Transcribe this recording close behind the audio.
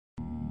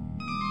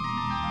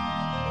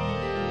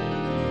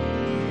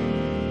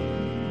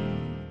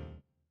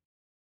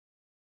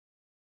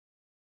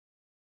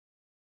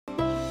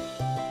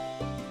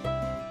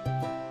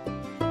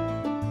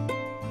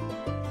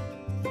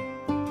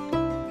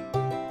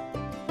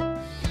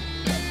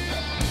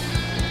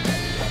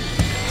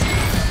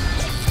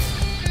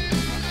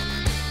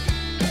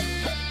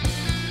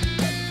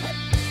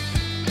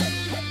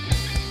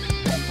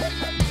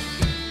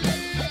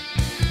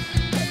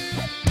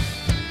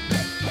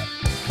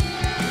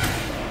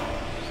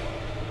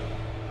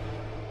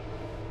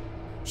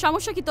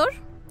সমস্যা কি তোর?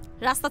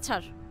 রাস্তা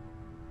ছাড়।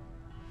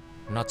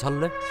 না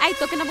ছাড়লে? এই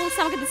তোকে না বলছি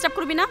আমাকে ডিস্টার্ব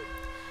করবি না।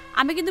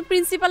 আমি কিন্তু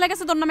প্রিন্সিপালের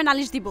কাছে তোর নামে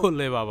নালিশ দিব।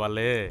 বলে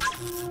বাবালে,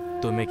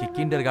 তুমি কি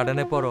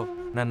কিন্ডারগার্টেনে পড়ো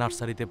না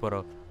নার্সারিতে পড়ো?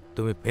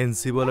 তুমি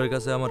প্রিন্সিপালের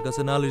কাছে আমার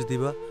কাছে নালিশ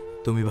দিবা?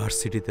 তুমি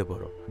ভার্সিটিতে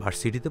পড়ো।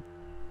 ভার্সিটিতে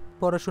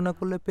পড়াশোনা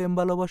করলে প্রেম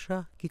ভালোবাসা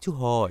কিছু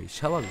হয়,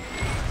 স্বাভাবিক।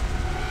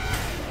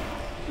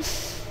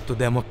 তো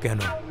দেমক কেন?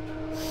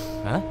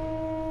 হ্যাঁ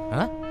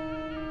হ্যাঁ,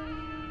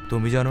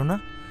 তুমি জানো না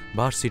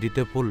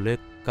ভার্সিটিতে পড়লে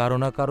কারো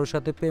না কারোর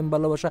সাথে প্রেম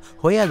ভালোবাসা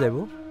হইয়া যাব?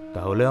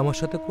 তাহলে আমার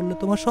সাথে করলে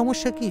তোমার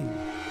সমস্যা কি?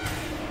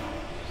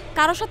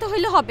 কারোর সাথে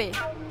হইলে হবে,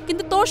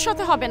 কিন্তু তোর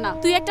সাথে হবে না।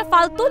 তুই একটা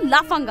ফালতু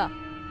লাফাঙ্গা।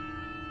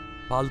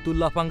 ফালতু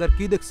লাফাঙ্গার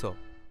কি দেখছো?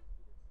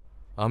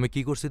 আমি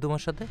কি করছি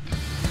তোমার সাথে?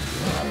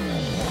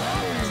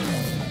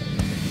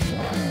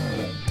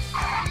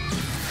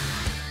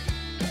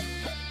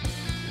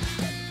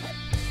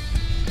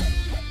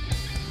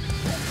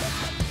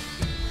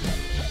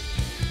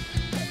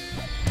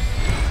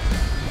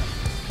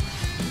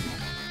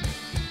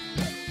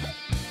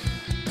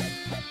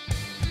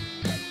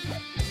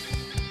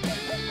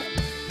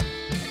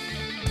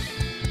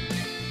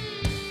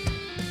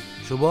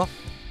 শুভ,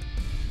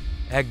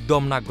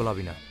 একদম নাক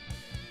গলাবি না।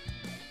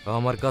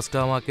 আমার কাজটা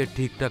আমাকে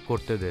ঠিকঠাক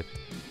করতে দে।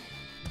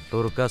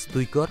 তোর কাজ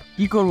তুই কর।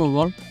 কি করবো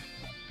বল?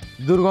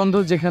 দুর্গন্ধ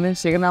যেখানে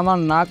সেখানে আমার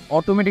নাক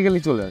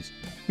অটোমেটিক্যালি চলে আসে,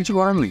 কিছু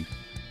করার নেই।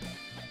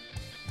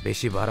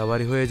 বেশি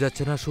বাড়াবাড়ি হয়ে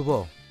যাচ্ছে না শুভ?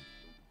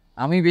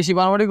 আমি বেশি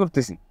বাড়াবাড়ি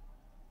করতেছি?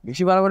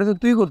 বেশি বাড়াবাড়ি তো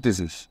তুই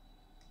করতেছিস।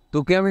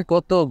 তোকে আমি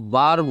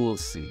কতবার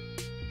বলছি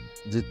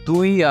যে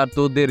তুই আর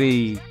তোদের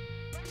এই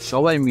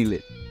সবাই মিলে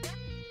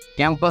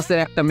ক্যাম্পাসের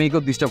একটা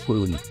মেয়েকেও ডিস্টার্ব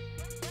করবি না,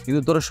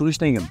 কিন্তু তোরা শুনিস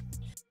নাই কেন?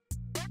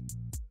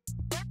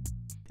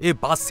 এই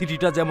বাস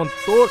সিটিটা যেমন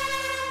তোর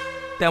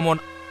তেমন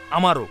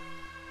আমারও।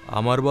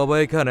 আমার বাবা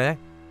এখানে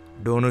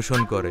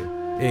ডোনেশন করে।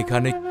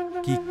 এখানে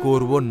কি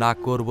করব না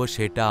করব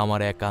সেটা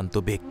আমার একান্ত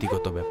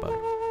ব্যক্তিগত ব্যাপার।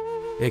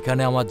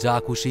 এখানে আমার যা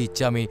খুশি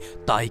ইচ্ছা আমি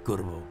তাই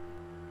করব।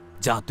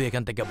 যা তুই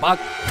এখান থেকে ভাগ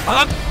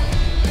ভাগ।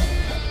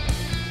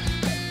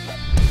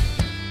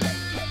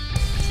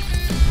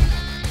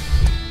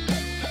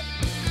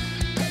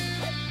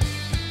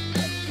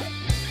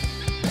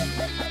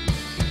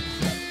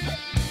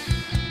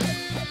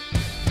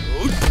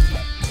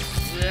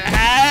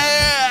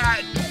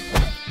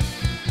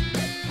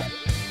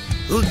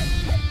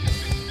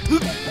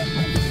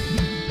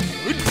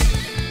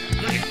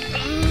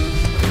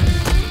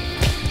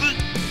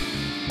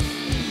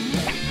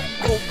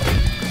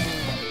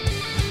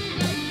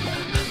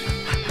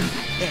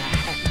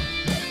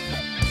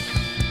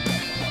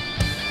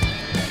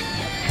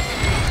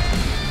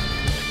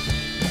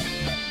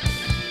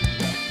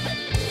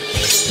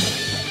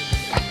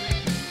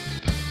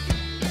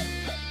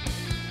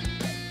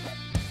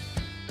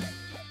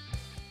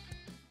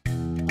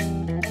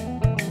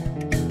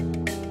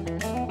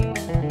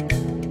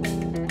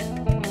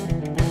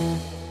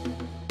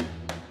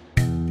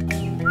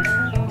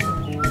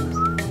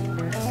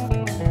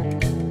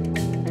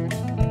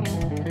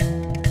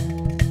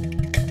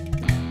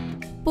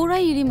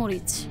 পুরাই ইরি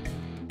মরিচ,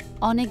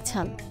 অনেক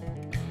ঝাল।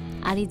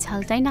 আর এই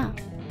ঝালটাই না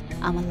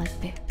আমার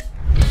লাগবে।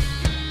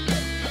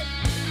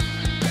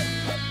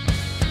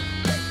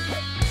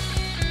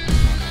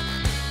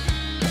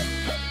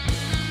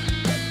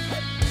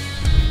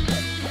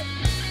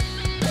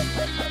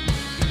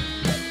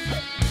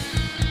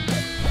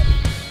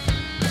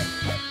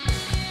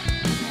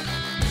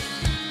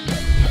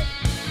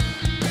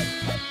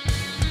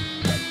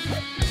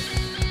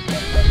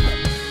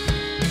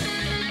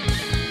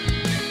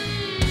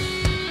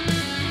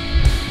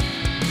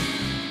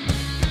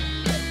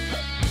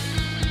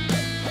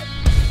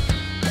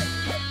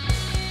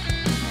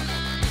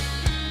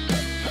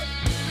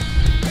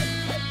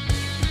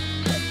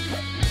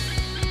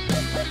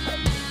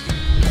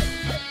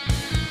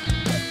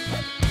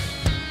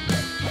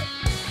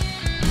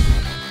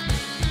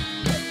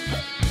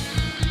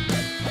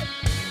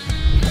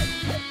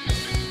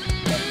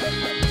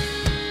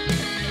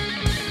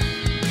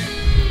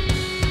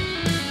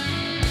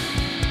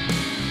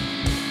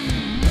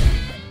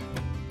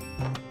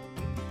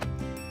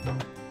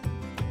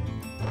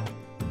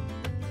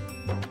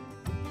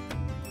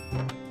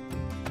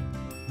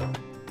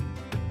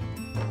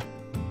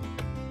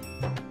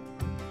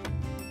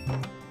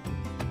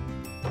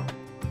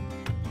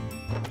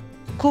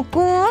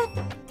 কুকু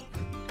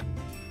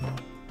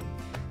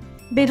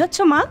বেরোচ্ছ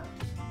মা?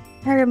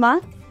 হ্যাঁ রে মা,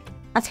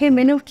 আজকের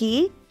মেনু কি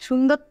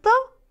সুন্দর তো,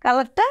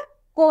 কালারটা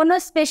কোনো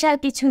স্পেশাল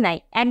কিছু নাই,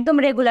 একদম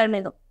রেগুলার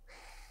মেনু।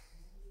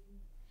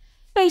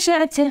 এসে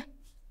আছে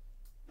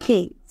কি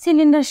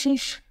সিলিন্ডার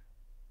শেষ।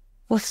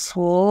 ও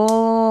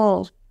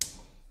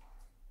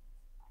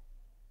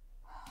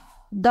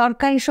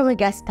দরকারি সময়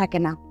গ্যাস থাকে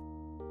না,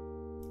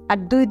 আর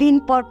 2 দিন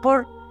পর পর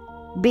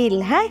বিল।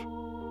 হ্যাঁ,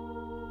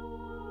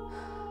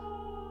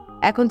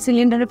 এখন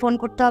সিলিন্ডারে ফোন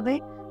করতে হবে,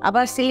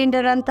 আবার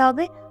সিলিন্ডার আনতে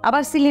হবে,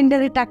 আবার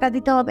সিলিন্ডারে টাকা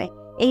দিতে হবে।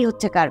 এই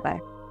হচ্ছে কারবার।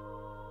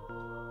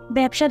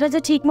 ব্যবসাটা যে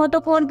ঠিক মতো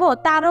করবো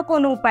তারও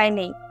কোনো উপায়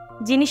নেই।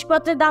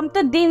 জিনিসপত্রের দাম তো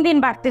দিন দিন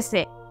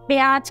বাড়তেছে,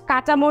 পেঁয়াজ,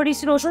 কাঁচামরিচ,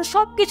 রসুন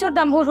সবকিছুর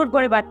দাম হুড়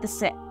করে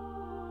বাড়তেছে।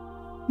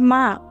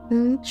 মা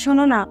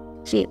শোনো না,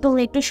 তুমি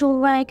একটু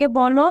শুভকে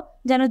বলো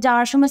যেন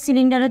যাওয়ার সময়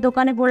সিলিন্ডারের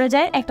দোকানে পড়ে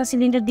যায়, একটা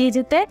সিলিন্ডার দিয়ে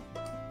যেতে।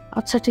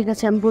 আচ্ছা ঠিক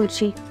আছে, আমি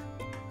বলছি।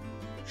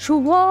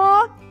 শুভ,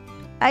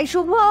 এই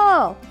শুভ,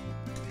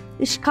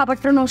 ইস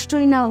খাবারটা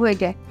নষ্টই না হয়ে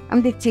যায়,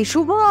 আমি দেখছি।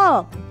 শুভ,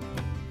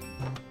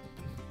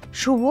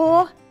 শুভ,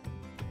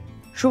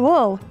 শুভ।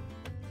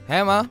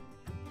 হ্যাঁ মা।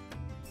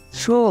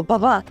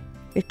 বাবা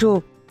একটু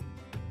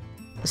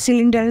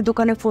সিলিন্ডারের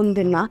দোকানে ফোন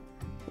দেন না।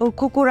 ও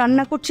কুকুর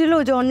রান্না করছিল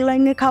যে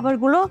অনলাইনে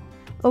খাবারগুলো,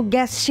 ও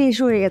গ্যাস শেষ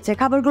হয়ে গেছে,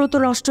 খাবারগুলো তো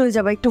নষ্ট হয়ে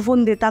যাবে, একটু ফোন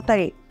দে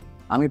তাড়াতাড়ি।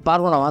 আমি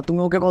পারবো না মা, তুমি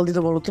ওকে কল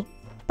দিতে বলো তো।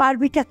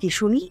 পারবিটা কি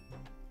শুনি?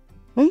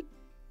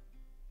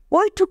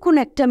 ওইটুকুন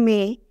একটা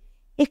মেয়ে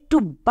একটু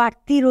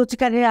বাড়তি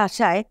রোজগারের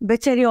আশায়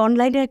বেচারি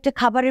অনলাইনে একটা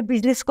খাবারের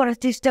বিজনেস করার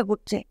চেষ্টা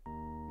করছে।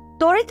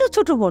 তোরই তো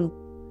ছোট বোন,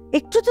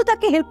 একটু তো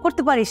তাকে হেল্প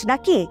করতে পারিস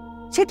নাকি?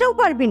 সেটাও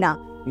পারবি না।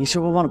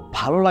 এসব আমার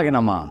ভালো লাগে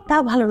না মা। তা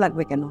ভালো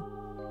লাগবে কেন?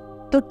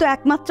 তোর তো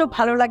একমাত্র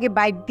ভালো লাগে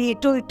বাইক দিয়ে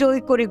টই টই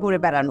করে ঘুরে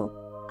বেড়ানো।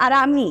 আর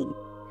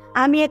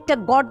আমি একটা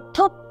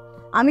গর্ধপ,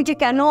 আমি যে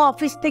কেন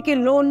অফিস থেকে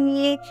লোন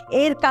নিয়ে,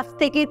 এর কাছ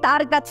থেকে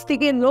তার কাছ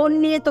থেকে লোন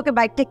নিয়ে তোকে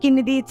বাইকটা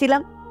কিনে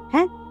দিয়েছিলাম।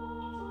 হ্যাঁ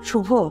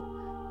শুভ,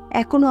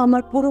 এখনো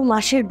আমার পুরো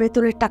মাসের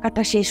বেতনের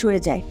টাকাটা শেষ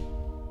হয়ে যায়।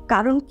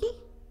 কারণ কি?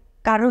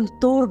 কারণ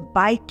তোর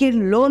বাইকের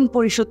লোন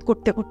পরিশোধ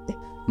করতে করতে।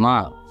 মা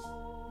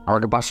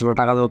আমাকে 500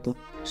 টাকা দাও তো।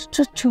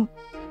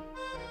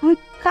 আমি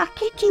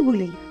কাকে কি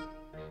বলি?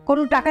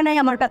 কোনো টাকা নাই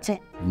আমার কাছে।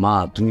 মা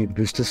তুমি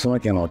বুঝতেছো না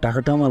কেন?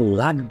 টাকাটা আমার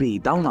লাগবেই,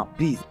 দাও না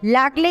প্লিজ।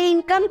 লাগলে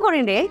ইনকাম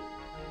করে রে,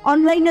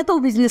 অনলাইনে তো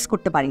বিজনেস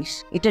করতে পারিস।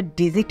 এটা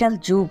ডিজিটাল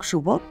যুগ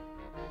শুভ।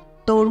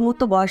 তোর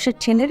মতো বয়সের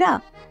ছেলেরা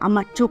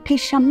আমার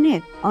চোখের সামনে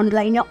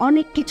অনলাইনে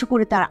অনেক কিছু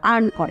করে তারা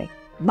আর্ন করে,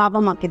 বাবা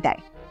মাকে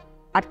দেয়।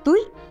 আর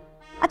তুই,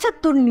 আচ্ছা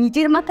তোর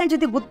নিজের মাথায়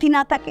যদি বুদ্ধি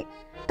না থাকে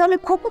তাহলে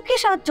খোকুকে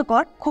সাহায্য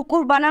কর।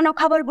 খোকুর বানানো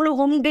খাবারগুলো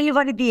হোম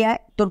ডেলিভারি দিয়ে আয়,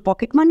 তোর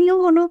পকেট মানিও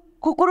হলো,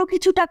 খোকুরও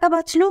কিছু টাকা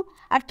বাঁচলো,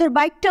 আর তোর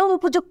বাইকটাও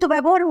উপযুক্ত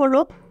ব্যবহার হলো।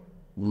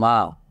 মা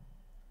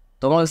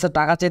তোমার কাছে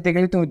টাকা চাইতে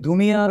গেলে তুমি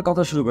দুনিয়ার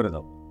কথা শুরু করে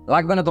দাও,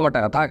 লাগবে না তোমার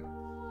টাকা, থাক।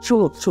 শো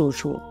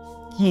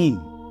কি,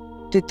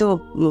 তুই তো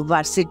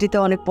ভার্সিটিতে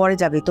অনেক পরে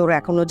যাবি, তোর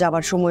এখনো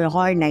যাবার সময়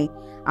হয় নাই।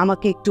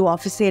 আমাকে একটু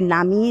অফিসে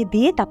নামিয়ে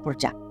দিয়ে তারপর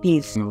যা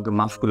প্লিজ। আমাকে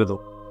মাফ করে দাও,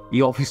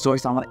 এই অফিস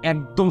চয়েস আমার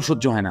একদম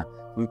সহ্য হয় না।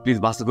 তুমি প্লিজ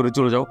বাসে করে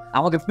চলে যাও,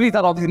 আমাকে প্লিজ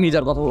আর অফিসে নিয়ে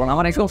যাওয়ার কথা বলো না,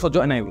 আমার একদম সহ্য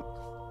হয় না এগুলো।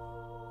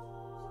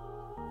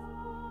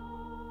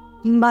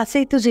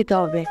 বাসেই তো যেতে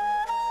হবে,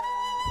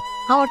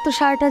 আমার তো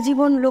সারাটা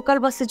জীবন লোকাল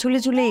বাসে ঝুলে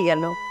ঝুলেই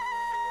গেল।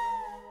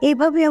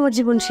 এইভাবে আমার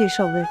জীবন শেষ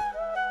হবে।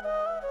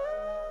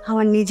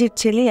 আমার নিজের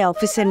ছেলে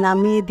অফিসে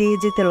নামিয়ে দিয়ে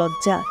যেতে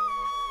লজ্জা,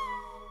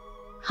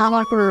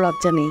 আমার কোনো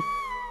লজ্জা নেই।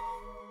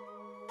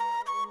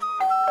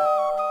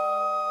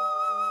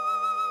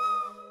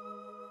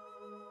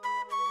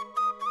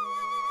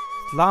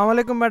 আসসালামু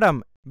আলাইকুম ম্যাডাম,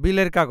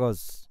 বিলের কাগজ।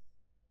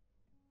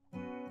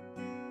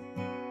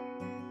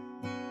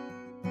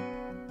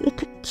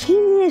 এটা কি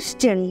নিয়ে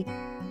এসছেন?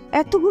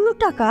 এতগুলো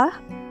টাকা?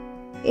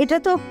 এটা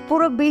তো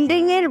পুরো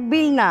বিল্ডিং এর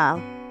বিল না,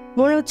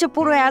 মনে হচ্ছে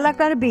পুরো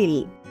এলাকার বিল।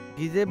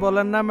 কি যে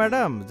বলেন না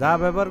ম্যাডাম, যা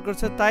ব্যবহার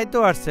করছে তাই তো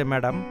আসছে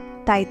ম্যাডাম।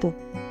 তাই তো,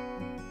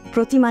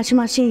 প্রতি মাসে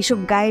মাসে এইসব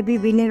গায়েবী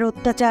বিনের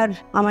অত্যাচার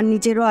আমার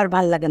নিজেরও আর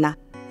ভাল লাগে না।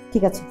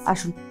 ঠিক আছে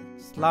আসুন।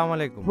 আসসালামু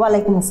আলাইকুম।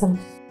 ওয়ালাইকুম আসসালাম।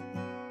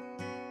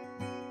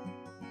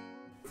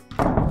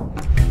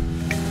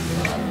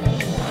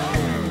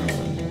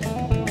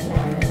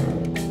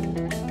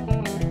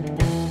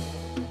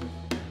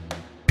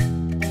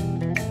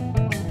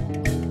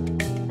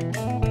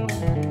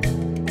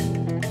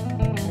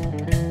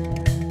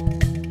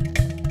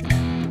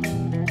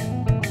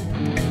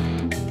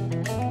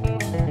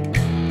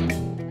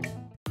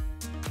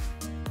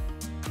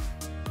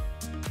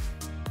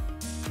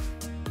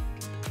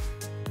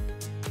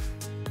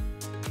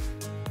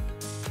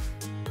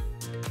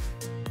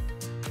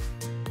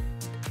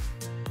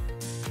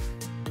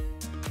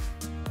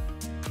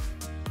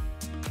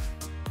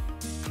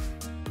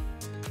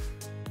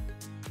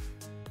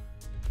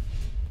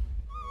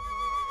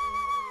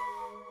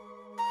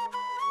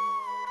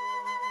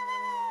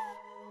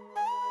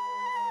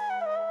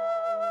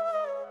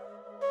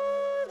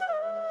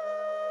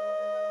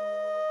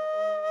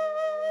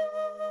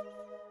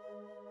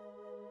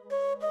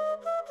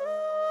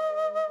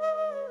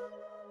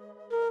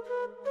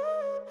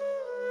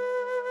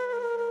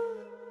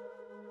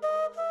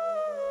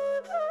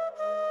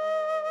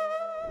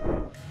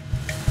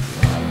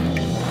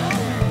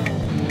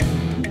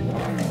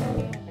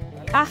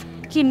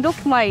 কি লোক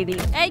মাইরি।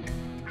 এই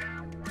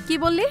কি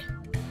বললি?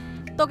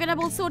 তোকে না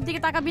বলছি ওর দিকে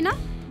তাকাবি না?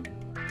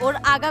 ওর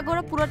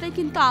আগাগোড়া পুরোটাই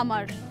কিন্তু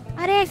আমার।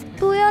 আরে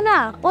তুইও না,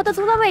 ও তো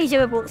দুলাভাই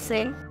হিসেবে বলছে।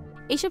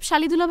 এইসব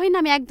শালি দুলাভাই না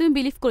আমি একদমই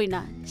বিলিভ করি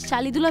না।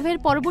 শালি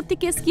দুলাভাইয়ের পরবর্তী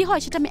কেস কি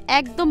হয় সেটা আমি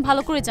একদম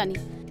ভালো করে জানি।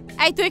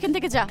 এই তুই এখান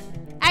থেকে যা,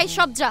 এই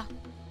সব যা।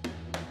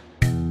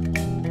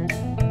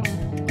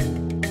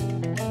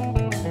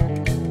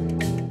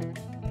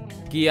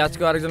 কি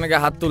আজকে আরেকজনকে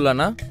হাত তুললা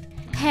না?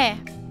 হ্যাঁ,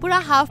 পুরা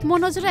হাফ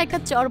মনোজরে একটা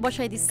চর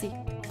বসাই দিছি।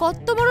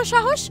 কত বড়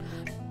সাহস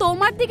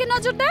তোমার দিকে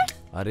নজর দেয়?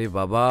 আরে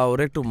বাবা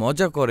ওরা একটু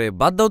মজা করে,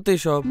 বাদ দাও তো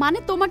এসব। মানে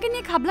তোমাকে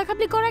নিয়ে খাবলা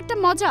খাবলি করা একটা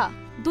মজা?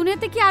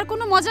 দুনিয়াতে কি আর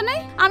কোনো মজা নেই?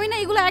 আমি না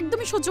এগুলো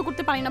একদমই সহ্য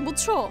করতে পারি না,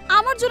 বুঝছো?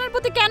 আমার জনের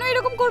প্রতি কেন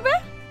এরকম করবে?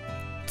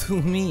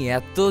 তুমি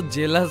এত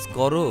জেলাস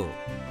করো,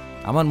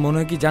 আমার মনে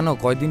হয় কি জানো,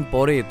 কয়দিন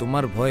পরে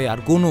তোমার ভয়ে আর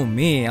কোনো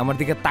মেয়ে আমার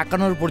দিকে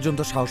তাকানোর পর্যন্ত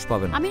সাহস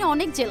পাবে না। আমি না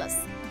অনেক জেলাস।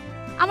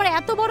 আমার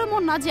এত বড়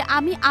মন না যে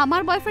আমি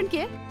আমার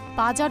বয়ফ্রেন্ডকে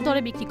বাজার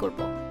দরে বিক্রি করব।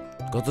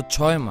 গত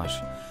 6 মাস,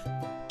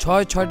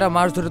 6টা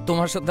মাস ধরে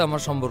তোমার সাথে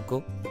আমার সম্পর্ক,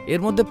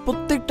 এর মধ্যে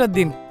প্রত্যেকটা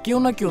দিন কেউ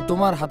না কেউ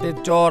তোমার হাতে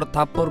চর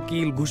থাপ্পড়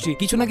কিল ঘুষি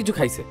কিছু না কিছু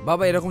খাইছে।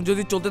 বাবা এরকম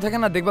যদি চলতে থাকে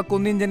না, দেখবা কোন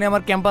দিন জানি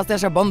আমার ক্যাম্পাসে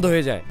আসা বন্ধ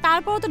হয়ে যায়।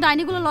 তারপরও তো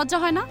ডাইনিগুলো লজ্জা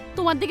হয় না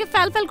তোমার দিকে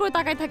ফ্যাল ফ্যাল করে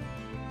তাকায় থাকে?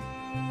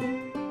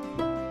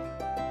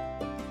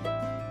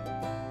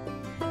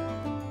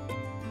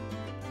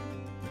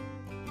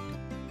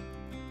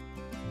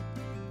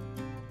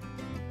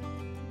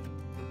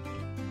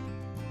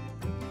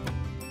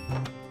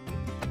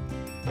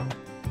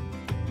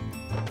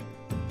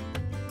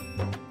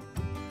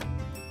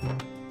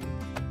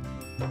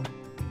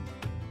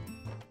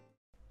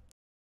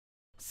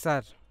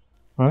 স্যার,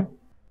 হ্যাঁ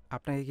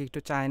আপনাকে কি একটু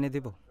চা এনে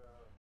দেব?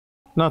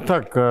 না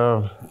থাক,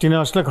 টিনে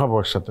আসলে খাবো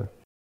ওর সাথে।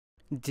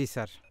 জি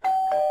স্যার।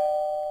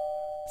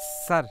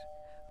 স্যার,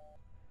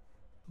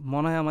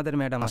 মনে হয় আমাদের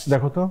ম্যাডাম আসছে।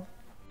 দেখো তো।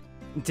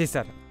 জি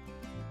স্যার।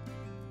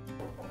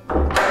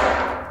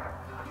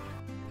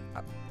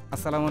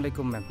 আসসালামু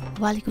আলাইকুম ম্যাম।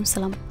 ওয়ালাইকুম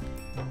সালাম।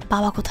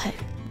 বাবা কোথায়?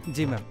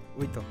 জি ম্যাম,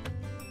 ওই তো।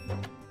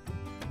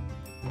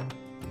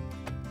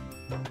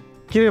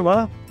 কি রে মা,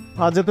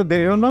 আজ এত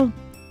দেরিও না?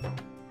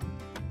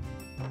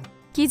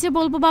 কি যে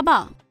বলবো বাবা,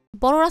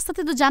 বড়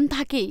রাস্তাতে তো জ্যাম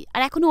থাকেই,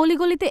 আর এখন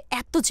অলিগলিতে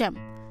এত জ্যাম,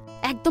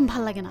 একদম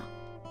ভাল লাগে না।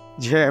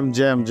 জ্যাম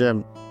জ্যাম জ্যাম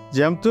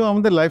জ্যাম তো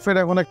আমাদের লাইফের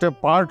এখন একটা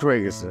পার্ট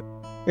হয়ে গেছে,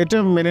 এটা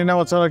মেনে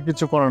নেওয়া ছাড়া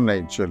কিছু করার নাই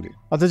অ্যাকচুয়ালি।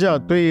 আচ্ছা যা,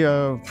 তুই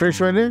ফ্রেশ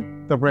হয়ে নে,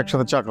 তারপর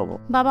একসাথে চা খাবো।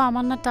 বাবা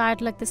আমার না টায়ার্ড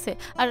লাগতেছে,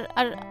 আর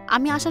আর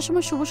আমি আসার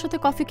সময় শুভর সাথে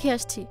কফি খেয়ে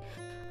আসছি,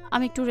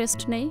 আমি একটু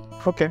রেস্ট নেই।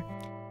 ওকে,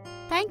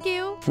 থ্যাংক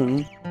ইউ।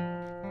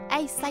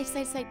 এই সাইড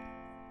সাইড সাইড।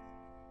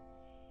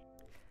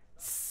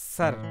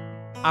 স্যার,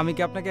 আমি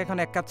কি আপনাকে এখন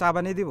 1 কাপ চা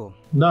বানিয়ে দিব?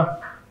 না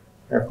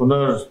এখন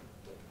আর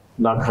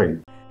না খাই।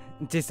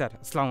 জি স্যার।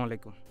 আসসালামু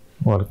আলাইকুম।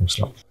 ওয়ালাইকুম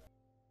আসসালাম।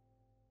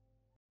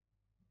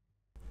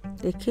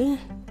 দেখি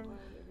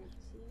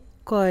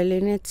কয়েল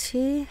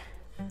এনেছি।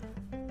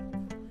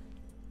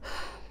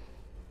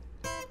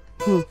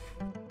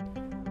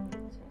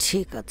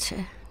 ঠিক আছে,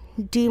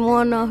 ডিমও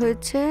আনা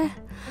হয়েছে।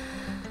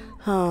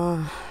 হ্যাঁ,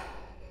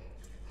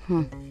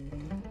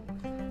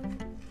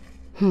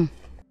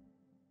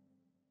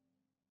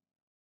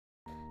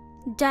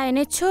 যা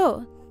এনেছো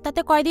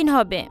তাতে কয়দিন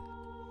হবে?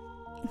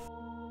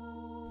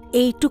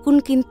 এইটুকুন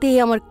কিনতেই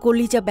আমার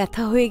কলিজা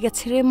ব্যথা হয়ে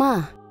গেছে রে মা।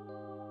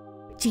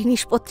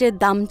 জিনিসপত্রের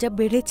দাম যা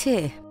বেড়েছে,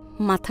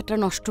 মাথাটা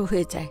নষ্ট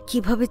হয়ে যায়,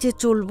 কিভাবে যে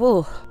চলবো।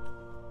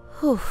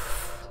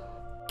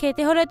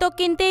 খেতে হলে তো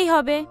কিনতেই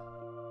হবে।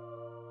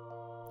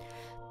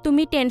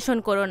 তুমি টেনশন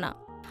করো না,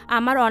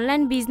 আমার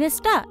অনলাইন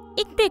বিজনেসটা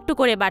একটু একটু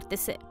করে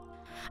বাড়তেছে,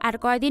 আর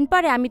কয়দিন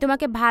পরে আমি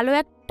তোমাকে ভালো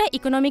একটা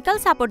ইকোনমিক্যাল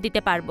সাপোর্ট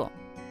দিতে পারবো।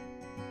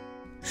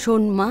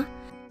 শোন মা,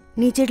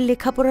 নিজের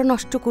লেখাপড়া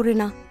নষ্ট করে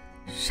না,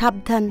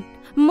 সাবধান।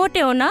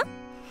 মোটেও না।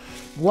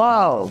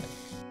 ওয়াও,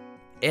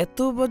 এত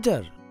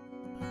বাজার!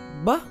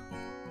 বাহ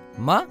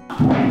মা,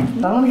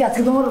 তার মানে কি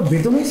আজকে তোমার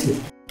বেতন হয়েছে?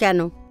 কেন,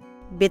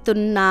 বেতন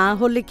না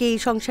হলে কি এই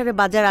সংসারে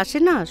বাজার আসে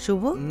না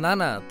শুভ? না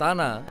না তা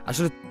না,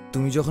 আসলে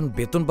তুমি যখন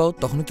বেতন পাও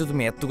তখনই তো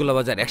তুমি এতগুলা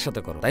বাজার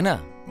একসাথে করো, তাই না?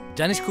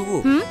 জানিস কুকু,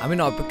 আমি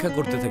না অপেক্ষা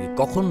করতে থাকি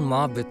কখন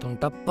মা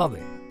বেতনটা পাবে।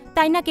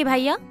 তাই নাকি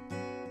ভাইয়া?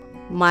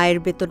 মায়ের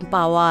বেতন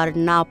পাওয়া আর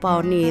না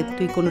পাওয়া নিয়ে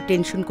তুই কোনো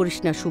টেনশন করিস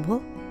না শুভ,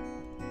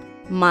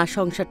 মা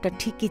সংসারটা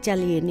ঠিকই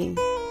চালিয়ে নেই।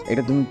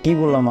 এটা তুমি কি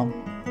বললা মা?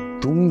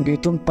 তুমি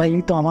বেতন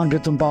পাইলে তো আমার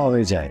বেতন পাওয়া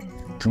হয়ে যায়।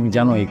 তুমি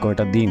জানো এই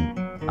কয়টা দিন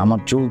আমার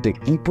চলতে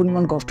কি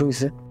পরিমাণ কষ্ট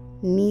হয়েছে।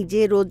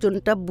 নিজের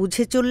ওজনটা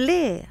বুঝে চললে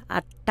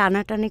আর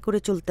টানাটানি করে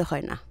চলতে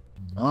হয় না।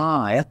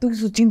 এত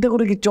কিছু চিন্তা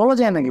করে কি চলা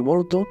যায় নাকি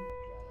বলো তো?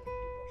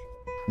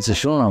 আচ্ছা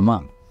শোনো না মা,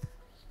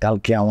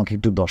 কালকে আমাকে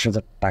একটু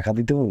 10,000 টাকা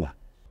দিতে বলবা?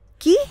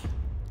 কি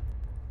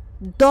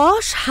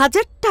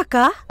 10,000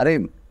 টাকা? আরে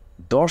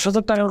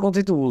 10,000 টাকার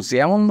কথাই তো বলছি,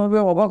 এমন ভাবে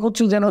অবাক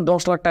হচ্ছে যেন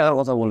 10 লাখ টাকার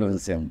কথা বলে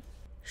ফেলছি আমি।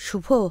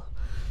 শুভ,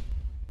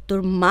 তোর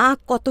মা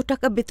কত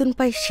টাকা বেতন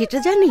পায় সেটা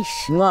জানিস?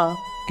 না,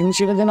 কিন্তু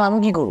সেটা যেন আমি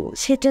কি করবো?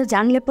 সেটা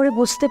জানলে পরে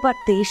বুঝতে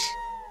পারতিস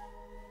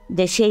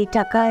যে সেই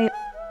টাকায়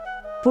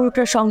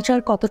পুরোটা সংসার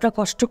কতটা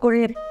কষ্ট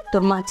করে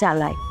তোর মা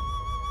চালায়।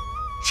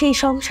 সেই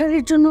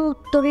সংসারের জন্য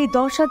তোর এই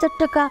 10,000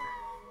 টাকা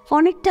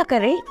অনেক টাকা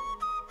রে।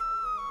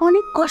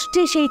 অনেক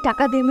কষ্টে সেই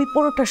টাকা দিয়ে আমি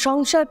পুরোটা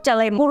সংসার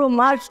চালাই, পুরো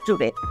মাস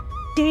জুড়ে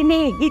টেনে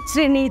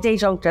হিচড়ে নিয়ে যাই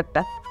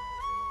সংসারটা।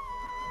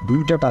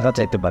 2টা টাকা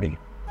চাইতে পারি,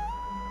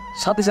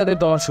 সাথে সাথে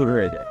তো আমার শুরু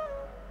হয়ে যায়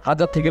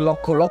 1000 থেকে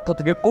লক্ষ, লক্ষ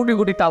থেকে কোটি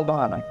কোটি তাল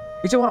বাহানায়।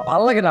 কিছু আমার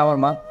ভালো লাগে না আমার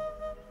মা।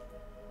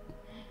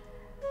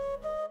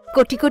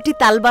 কোটি কোটি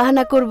তাল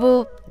বাহানা করবো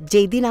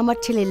যেই দিন আমার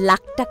ছেলে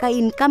লাখ টাকা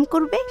ইনকাম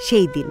করবে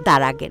সেই দিন,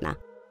 তার আগে না।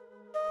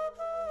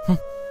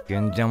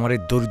 কেন যে আমার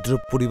এই দরিদ্র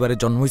পরিবারে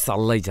জন্ম হয়েছে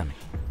আল্লাহই জানে।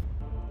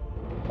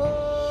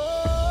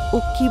 ও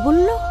কি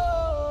বলল?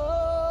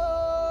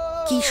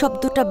 কি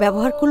শব্দটা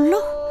ব্যবহার করলো?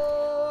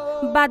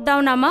 বাদ দাও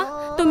না মা,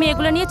 তুমি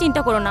এগুলো নিয়ে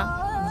চিন্তা করো না।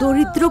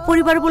 দরিদ্র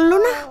পরিবার বলল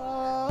না?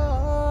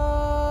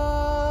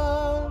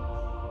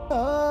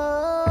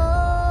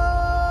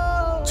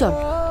 চল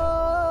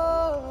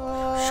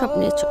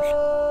স্বপ্নে চল।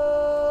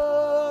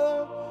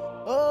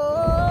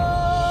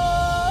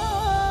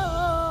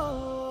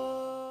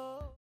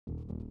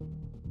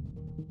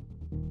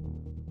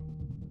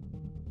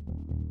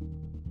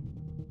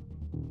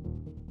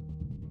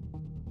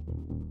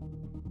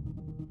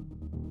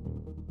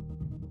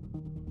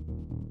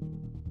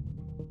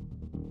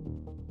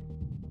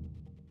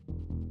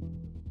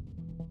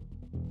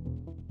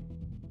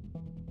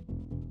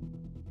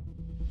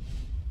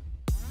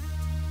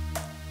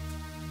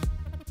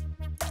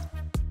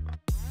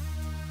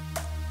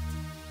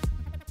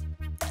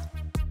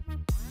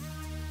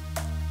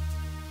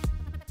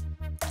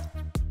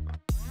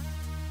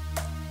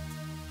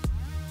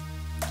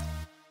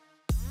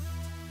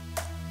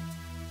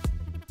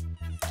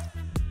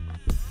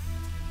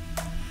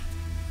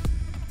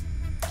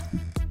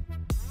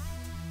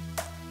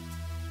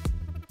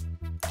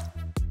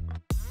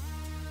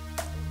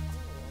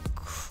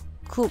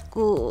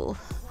 খুকু,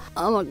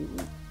 আমার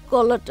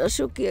গলাটা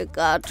শুকিয়ে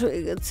কাঠ হয়ে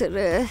গেছে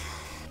রে।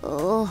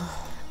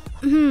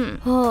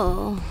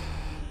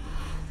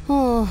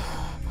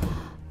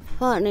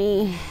 পানি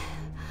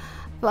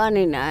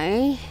পানি নাই?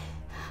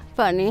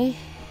 পানি?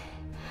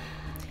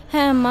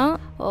 হ্যাঁ মা।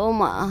 ও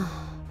মা,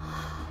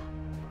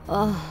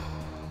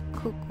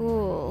 খুকু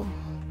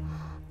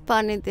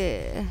পানি দে।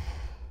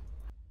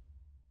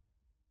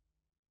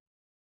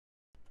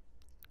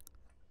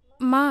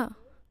 মা,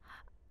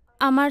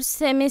 আমার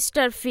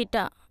সেমিস্টার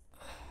ফিটা।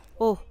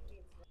 ও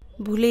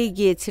ভুলেই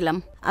গিয়েছিলাম।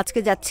 আজকে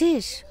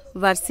যাচ্ছিস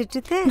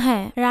ভার্সিটিতে?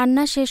 হ্যাঁ,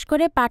 রান্না শেষ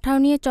করে পাঠাও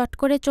নিয়ে চট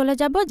করে চলে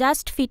যাব,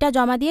 জাস্ট ফিটা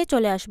জমা দিয়ে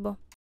চলে আসব।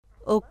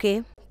 ওকে,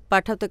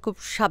 পাঠাতে খুব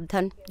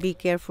সাবধান, বি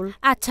কেয়ারফুল।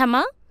 আচ্ছা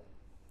মা।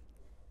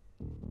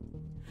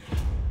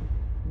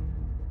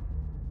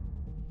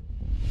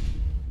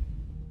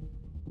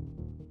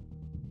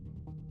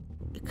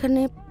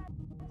 এখানে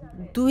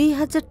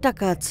 2000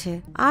 টাকা আছে,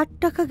 8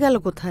 টাকা গেল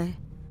কোথায়?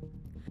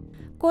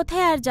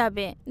 কোথায় আর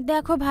যাবে,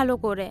 দেখো ভালো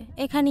করে,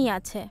 এখানেই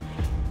আছে।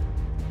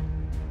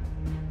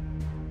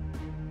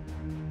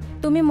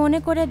 তুমি মনে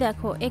করে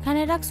দেখো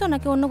এখানে রাখছো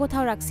নাকি অন্য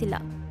কোথাও রাখছিলা।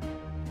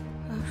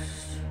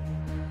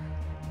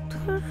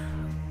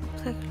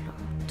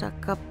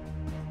 টাকা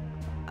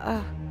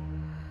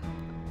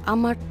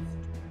আমার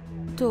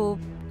তো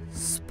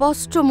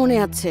স্পষ্ট মনে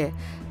আছে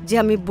যে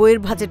আমি বইয়ের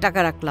ভাঁজে টাকা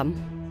রাখলাম।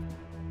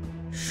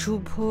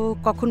 শুভ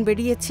কখন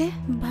বেরিয়েছে?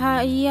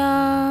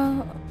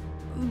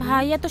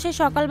 ভাইয়া তো সেই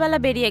সকালবেলা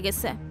বেরিয়ে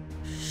গেছে।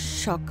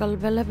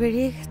 সকালবেলা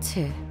বেরিয়ে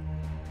গেছে?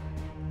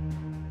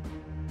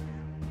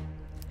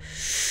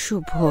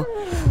 শুভ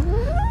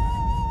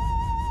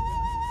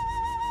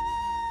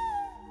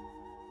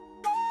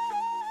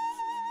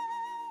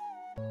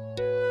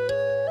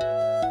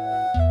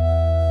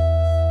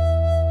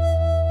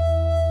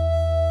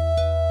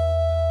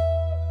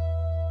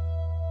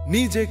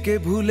নিজেকে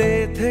ভুলে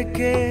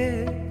থেকে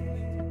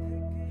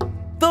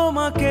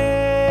তোমাকে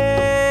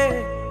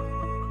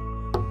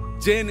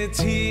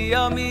জেনেছি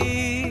আমি,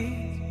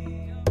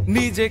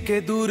 নিজেকে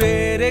দূরে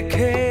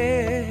রেখে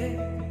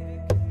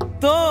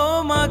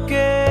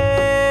তোমাকে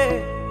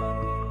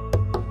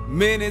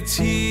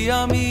মেনেছি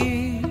আমি।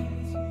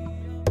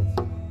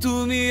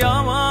 তুমি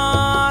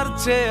আমার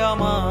চেয়ে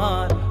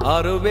আমার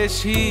আরো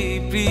বেশি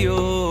প্রিয়।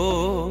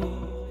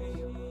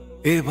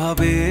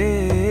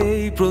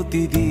 এভাবেই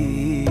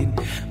প্রতিদিন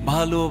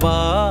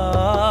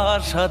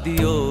ভালোবাসা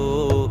দিও,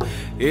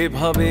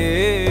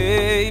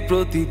 এভাবেই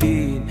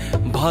প্রতিদিন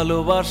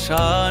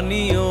ভালোবাসা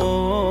নিও,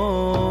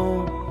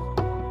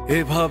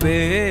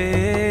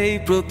 এভাবেই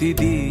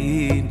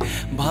প্রতিদিন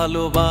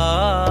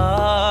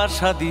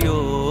ভালোবাসা দিও,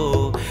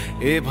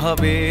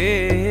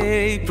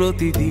 এভাবেই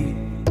প্রতিদিন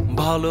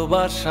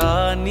ভালোবাসা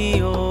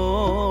নিও।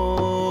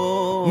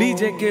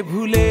 নিজেকে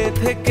ভুলে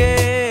থেকে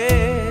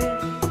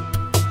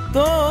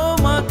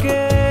তোমাকে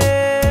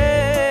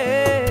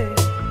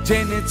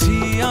জেনেছি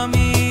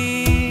আমি।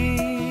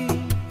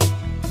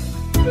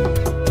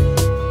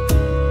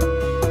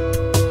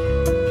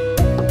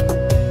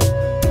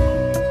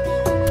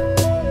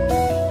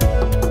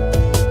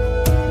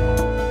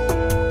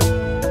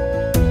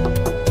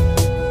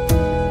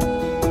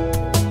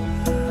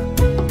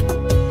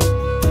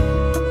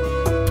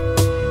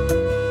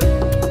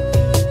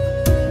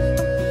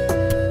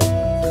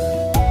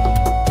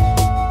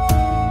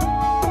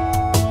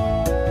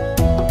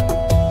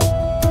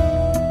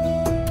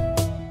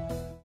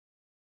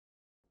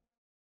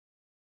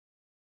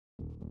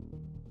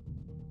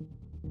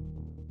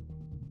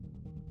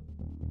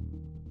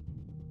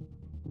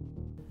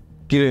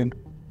 কিরে,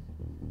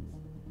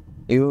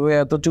 এইভাবে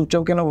এত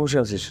চুপচাপ কেন বসে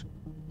আছিস?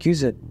 কি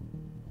হয়েছে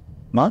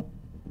মা?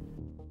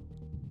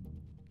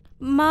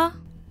 মা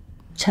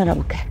ছাড়া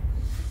আমাকে।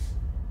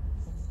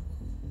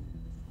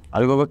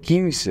 আরে বাবা, কি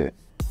হয়েছে?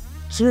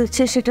 কি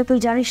হচ্ছে সেটা তুই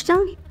জানিস না?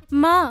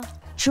 মা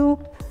চুপ,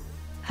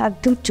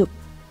 একদম চুপ।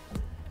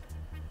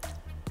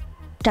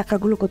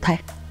 টাকাগুলো কোথায়?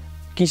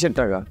 কিসের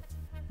টাকা?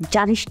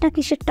 জানিস না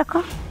কিসের টাকা?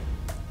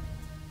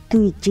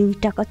 তুই যেই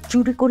টাকা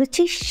চুরি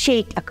করেছিস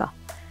সেই টাকা।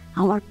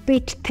 আমার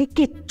পেট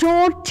থেকে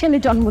চোর ছেলে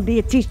জন্ম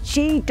দিয়েছিস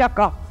সেই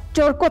টাকা।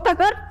 চোর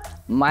কোথাকার!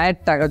 মায়ের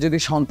টাকা যদি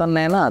সন্তান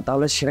নেয় না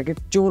তাহলে সেটাকে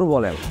চোর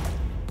বলে।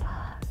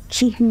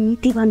 কি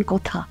নীতিবান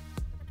কথা।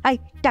 এই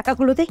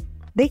টাকাগুলো দে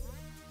দে।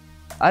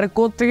 আরে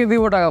কোত্থেকে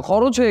দিব টাকা?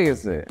 খরচ হয়ে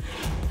গেছে।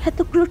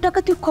 এতগুলো টাকা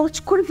তুই খরচ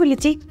করে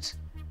ফেলেছিস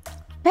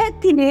হ্যাঁ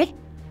দিনে?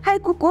 হ্যাঁ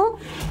কুকু,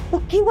 ও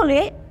কি বলে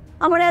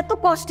আমার এত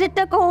কষ্টের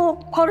টাকা ও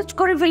খরচ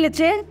করে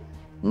ফেলেছে?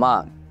 মা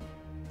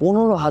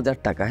 15,000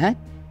 টাকা, হ্যাঁ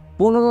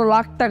 15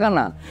 লাখ টাকা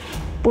না,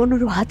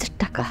 15,000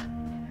 টাকা।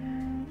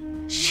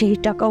 সেই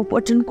টাকা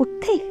উপার্জন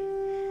করতে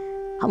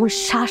আমার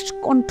শ্বাস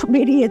কণ্ঠ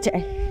বেরিয়ে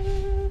যায়।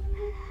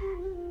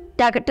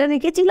 টাকাটা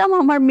রেখেছিলাম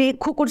আমার মেয়ে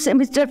খুকুর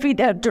সেমিস্টার ফি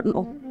দেওয়ার জন্য।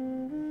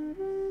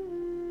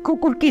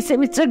 খুকুর কি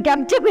সেমিস্টার গ্যাপ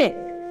যাবে?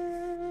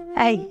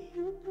 এই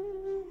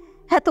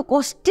এত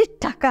কষ্টের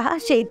টাকা,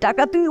 সেই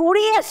টাকা তুই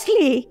উড়িয়ে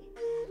আসলি।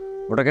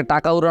 ওটাকে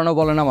টাকা উড়ানো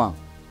বলে না মা,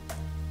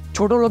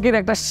 ছোট লোকের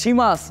একটা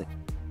সীমা আছে।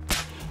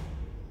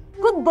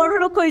 খুব বড়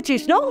লোক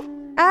হয়েছিস না?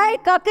 এই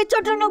কাকে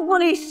ছোট লোক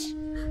বলিস?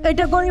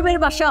 এটা গরিবের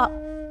বাসা।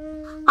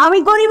 আমি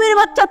গরিবের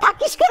বাচ্চা,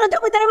 থাকিস কেন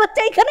জমিদারের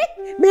বাচ্চা এখানে?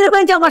 বের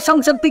হয়ে যা আমার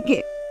সংসার থেকে,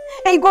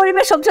 এই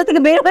গরিবের সংসার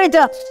থেকে বের হয়ে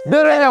যা।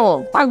 বের হয়ে যাবো,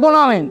 থাকবো না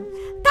আমি।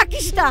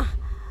 থাকিস না,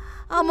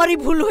 আমারই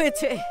ভুল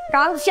হয়েছে।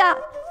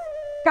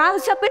 কাল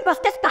সাপের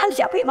বাচ্চা কাল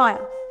সাপে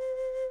মায়া।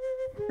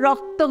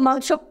 রক্ত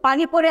মাংস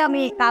পানি পরে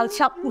আমি কাল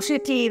সাপ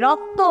পুষেছি।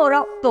 রক্ত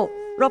রক্ত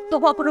রক্ত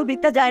কখনো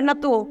দিতে যায় না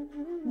তো,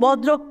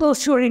 বদরক্ত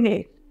শরীরে।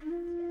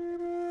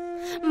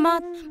 মা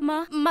মা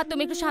মা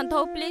তুমি একটু শান্ত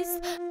হও প্লিজ।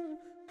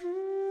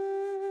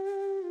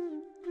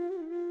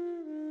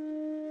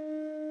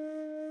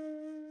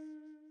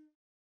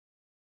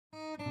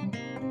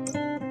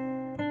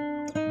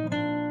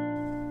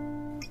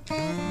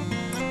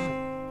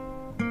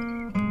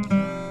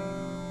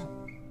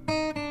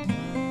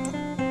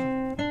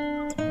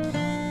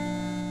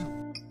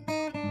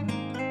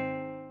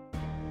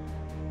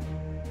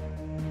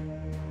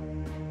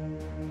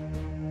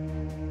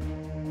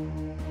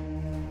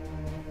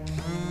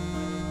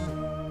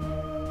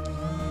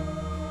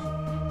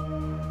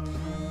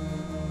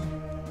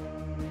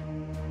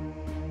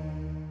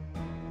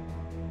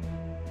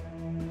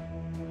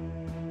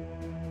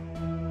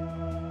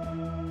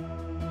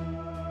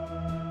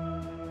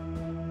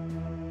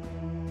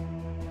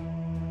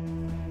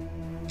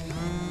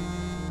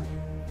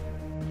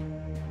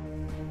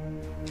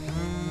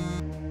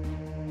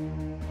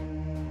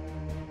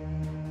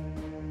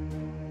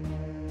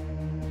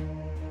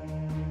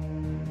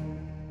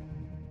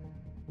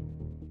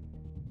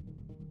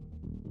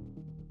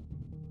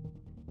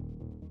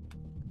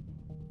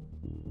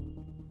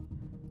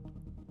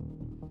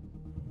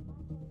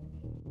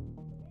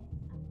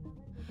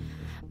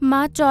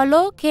 মা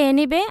চলো খেয়ে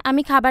নিবে,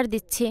 আমি খাবার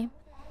দিচ্ছি।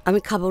 আমি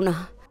খাবো না,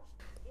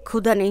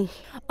 ক্ষুধা নেই।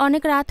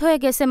 অনেক রাত হয়ে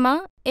গেছে মা,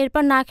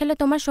 এরপর না খেলে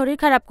তোমার শরীর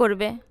খারাপ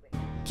করবে।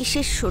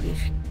 কিসের শরীর?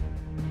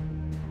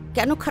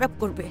 কেন খারাপ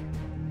করবে?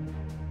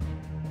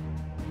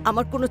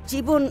 আমার কোনো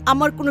জীবন,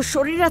 আমার কোনো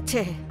শরীর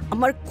আছে?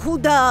 আমার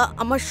ক্ষুধা,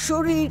 আমার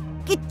শরীর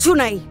কিচ্ছু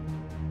নাই।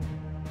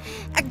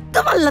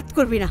 একদম আহ্লাদ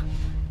করবি না,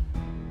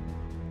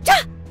 যা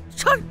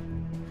সর।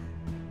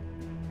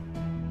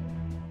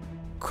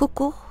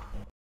 খুকু।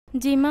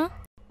 জি মা।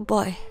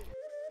 বয়।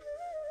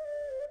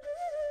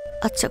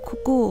 আচ্ছা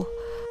খুকু,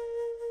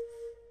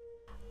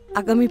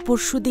 আগামী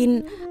পরশুদিন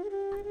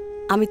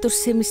আমি তোর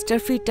সেমিস্টার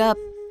ফিটা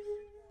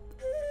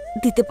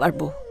দিতে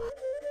পারবো।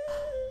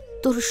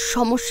 তোর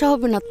সমস্যা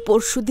হবে না?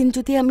 পরশুদিন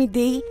যদি আমি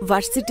দেই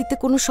ভার্সিটিতে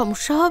কোনো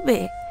সমস্যা হবে?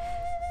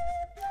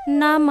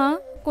 না মা,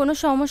 কোনো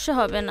সমস্যা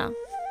হবে না।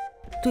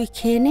 তুই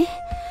খেয়ে নে,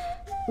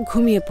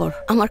 ঘুমিয়ে পড়।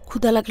 আমার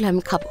ক্ষুধা লাগলে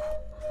আমি খাবো।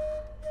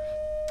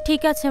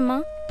 ঠিক আছে মা।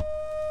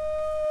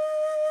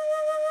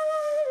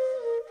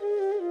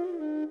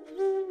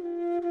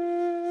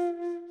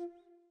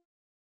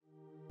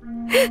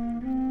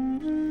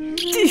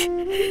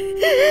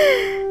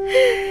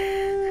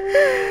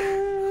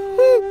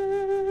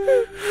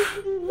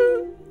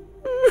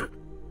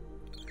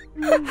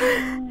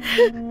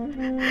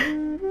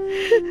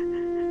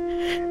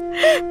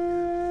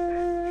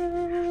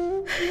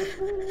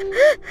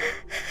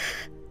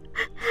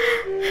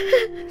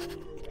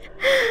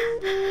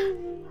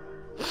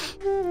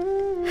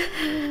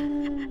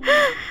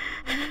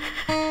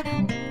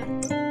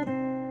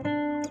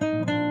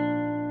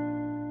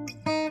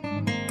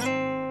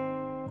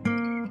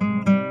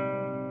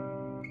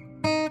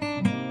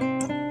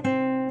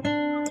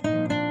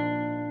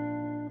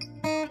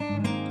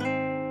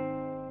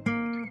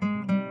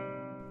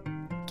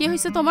 কি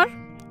হয়েছে তোমার?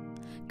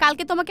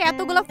 কালকে তোমাকে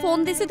এতগুলো ফোন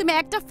দিছি, তুমি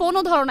একটা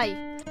ফোনও ধরো নাই।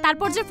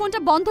 তারপর যে ফোনটা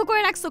বন্ধ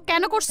করে রাখছো,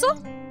 কেন করছো?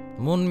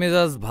 মন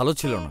মেজাজ ভালো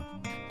ছিল না।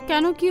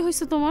 কেন, কি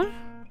হয়েছে তোমার?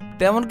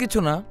 তেমন কিছু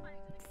না,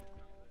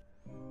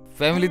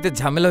 ফ্যামিলিতে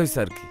ঝামেলা হয়েছে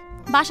আর কি।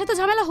 বাসায় তো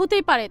ঝামেলা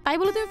হতেই পারে, তাই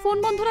বলে তুমি ফোন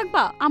বন্ধ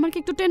রাখবা? আমার কি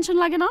একটু টেনশন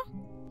লাগে না?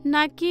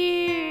 নাকি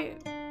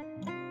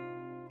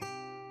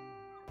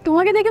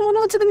তোমাকে দেখে মনে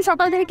হচ্ছে তুমি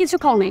সকাল থেকে কিছু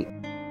খাও নাই?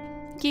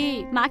 কি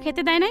মা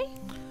খেতে দেয় নাই?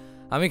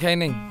 আমি খাই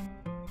নাই,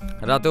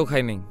 রাতেও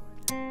খাই নাই।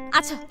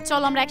 আচ্ছা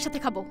চলো আমরা একসাথে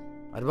খাবো।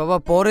 আর বাবা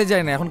পরে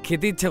যাই না, এখন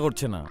খেতে ইচ্ছা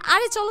করছে না।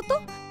 আরে চলো তো,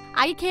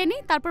 আগে খেয়ে নি,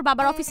 তারপর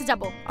বাবার অফিসে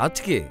যাব।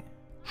 আজকে?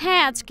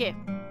 হ্যাঁ আজকে।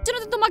 জন্য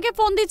তো তোমাকে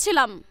ফোন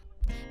দিচ্ছিলাম।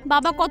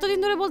 বাবা কতদিন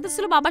ধরে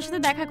বলতেছিল বাবার সাথে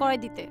দেখা করাই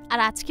দিতে, আর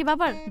আজকে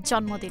বাবার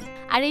জন্মদিন,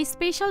 আর এই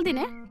স্পেশাল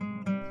দিনে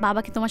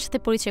বাবাকে তোমার সাথে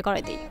পরিচয়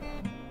করাই দিই।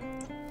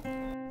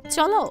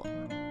 চলো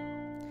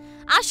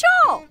আসো।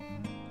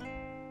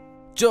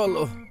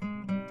 চলো।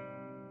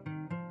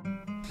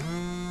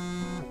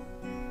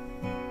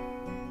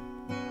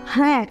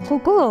 হ্যাঁ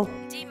কোকো।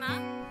 জি মা।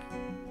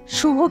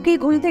 শুভ কি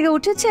ঘুম থেকে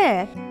উঠেছে?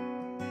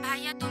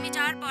 ভাইয়া তুমি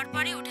যাওয়ার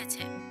পরপরই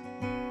উঠেছে।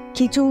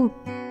 কিছু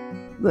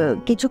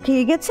কিছু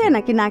খেয়ে গেছে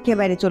নাকি না খেয়ে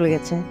বাইরে চলে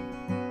গেছে?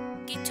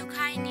 কিছু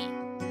খাইনি।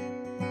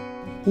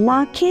 না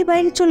খেয়ে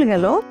বাইরে চলে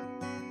গেল?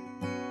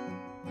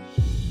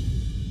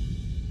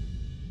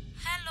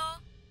 হ্যালো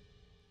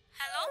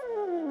হ্যালো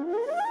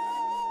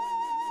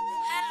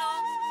হ্যালো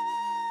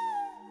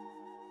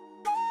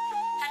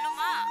হ্যালো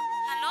মা।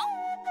 হ্যালো।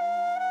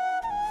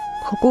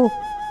 খোকো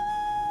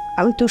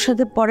আমি তোর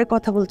সাথে পরে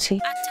কথা বলছি।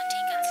 আচ্ছা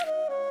ঠিক আছে।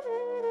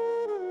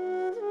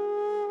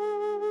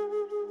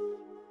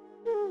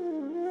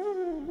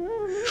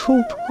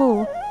 শুভ,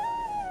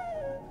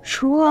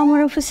 শুভ আমার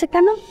অফিসে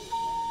কেন?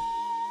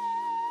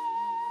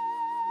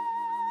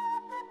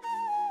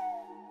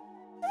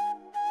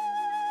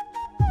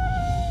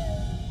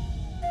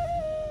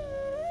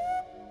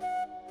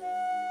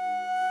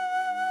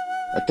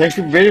 Thank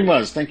you very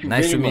much. Thank you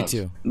Nice very to much. meet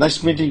you. Nice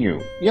meeting you.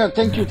 Yeah,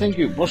 thank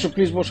you. বসো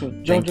প্লিজ বসো।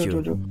 Thank you.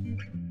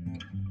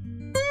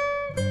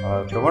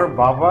 তোমার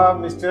বাবা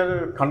মিস্টার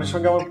খানের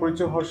সঙ্গে আমার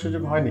পরিচয় হওয়ার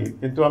সুযোগ হয়নি,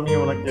 কিন্তু আমি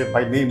ওনাকে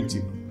বাই নেম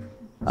চিনি।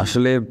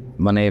 আসলে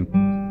মানে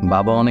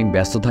বাবা অনেক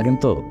ব্যস্ত থাকেন,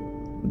 তো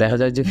দেখা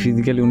যায় যে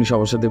ফিজিক্যালি উনি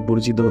সবার সাথে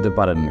পরিচিত হতে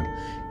পারেন না,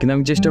 কিন্তু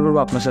আমি চেষ্টা করবো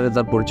আপনার সাথে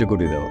তার পরিচয়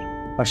করিয়ে দেওয়ার।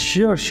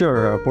 শিওর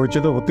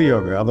পরিচয় তো হতেই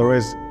হবে,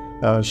 আদারওয়াইজ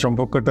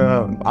সম্পর্কটা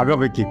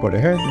আগাবে কি করে?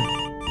 হ্যাঁ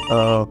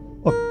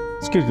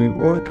excuse me,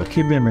 O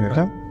give me a minute,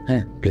 হ্যাঁ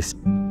হ্যাঁ প্লিজ।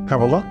 হ্যাঁ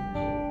বলো।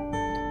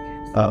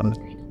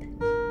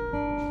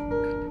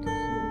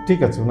 ঠিক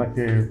আছে,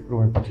 ওনাকে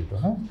রুমে পাঠিয়ে দাও।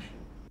 হ্যাঁ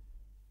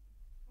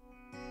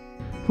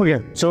ওকে,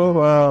 সো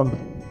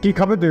কি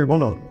খাবে তুমি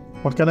বলো?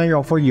 What can I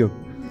offer you?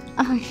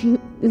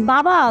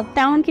 বাবা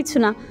তেমন কিছু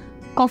না,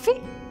 কফি।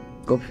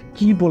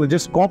 কি বলে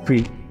জাস্ট কফি?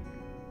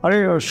 আরে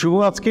শুভ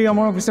আজকেই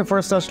আমার অফিসে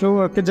ফার্স্ট আসলো,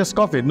 ওকে just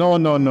coffee? No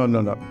no no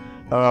no no,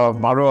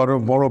 আরো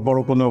বড়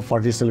কোনো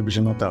পার্টি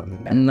সেলিব্রেশন হতে হবে।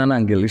 না না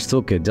uncle, it's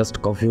okay, just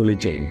coffee হলেই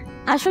চাই।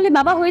 আসলে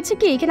বাবা হয়েছে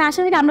কি, এখানে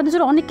আসা থেকে আমরা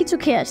দুজন অনেক কিছু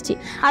খেয়ে আসছি,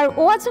 আর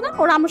ও আছে না,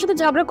 ওরা আমার সাথে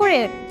ঝগড়া করে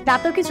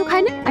রাতেও কিছু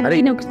খায় না, আর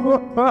দিনেও কিছু।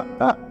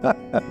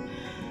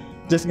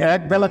 জাস্ট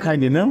এক বেলা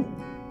খাইনি না।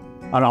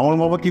 আর আমার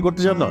বাবা কি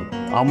করতে জানো?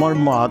 আমার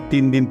মা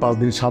 3 দিন 5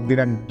 দিন 7 দিন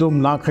একদম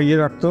না খাইয়ে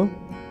রাখতো,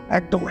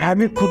 একদম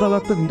হ্যাভি ক্ষুধা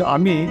লাগতো, কিন্তু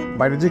আমি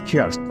বাইরে যে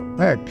খেয়ে আসতাম,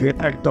 হ্যাঁ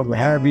একদম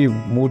হ্যাভি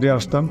মুডে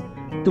আসতাম,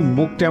 তো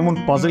মুখটা এমন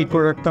পাজল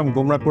করে রাখতাম,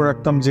 গোমরা করে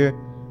রাখতাম যে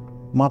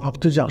মা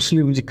ভাবতো যে আসলে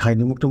আমি যে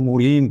খাইনি, মুখটা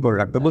মলিন করে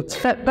রাখতাম।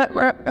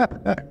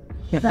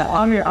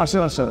 আমি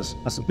আসেন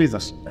প্লিজ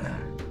আসেন।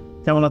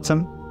 কেমন আছেন?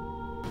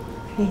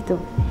 এই তো।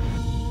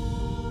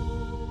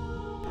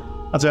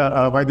 আচ্ছা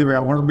বাই দ্য ওয়ে,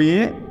 আমার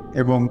মেয়ে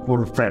এবং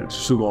ওর ফ্রেন্ড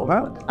শুভ।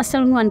 হ্যাঁ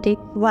আসসালামু আন্টি।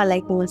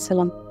 ওয়ালাইকুম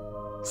আসসালাম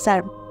স্যার,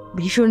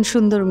 ভীষণ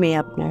সুন্দর মেয়ে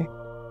আপনার।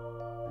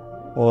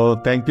 ও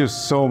থ্যাংক ইউ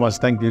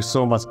সো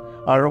মাচ।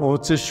 আর ও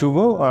হচ্ছে শুভ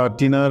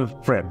টিনার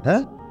ফ্রেন্ড।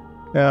 হ্যাঁ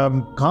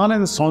খান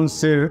অ্যান্ড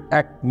সন্সের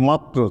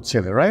একমাত্র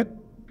ছেলে, right?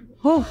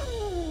 O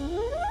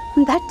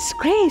that's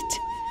great,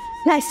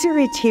 nice to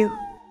meet you.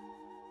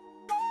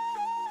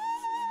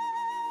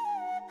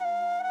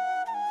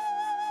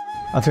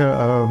 আচ্ছা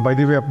বাই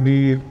দ্য ওয়ে, আপনি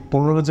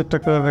 15,000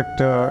 টাকার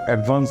একটা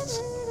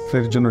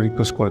অ্যাডভান্সের জন্য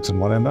রিকোয়েস্ট করেছেন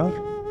মানে না?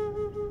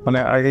 মানে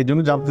এই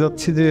জন্য জানতে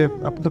চাচ্ছি যে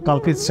আপনি তো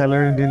কালকে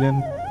স্যালারি নিলেন,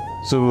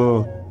 so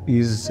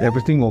is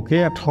everything okay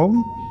at home?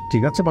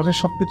 ঠিক আছে বাসায়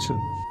সব কিছু?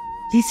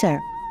 জি স্যার,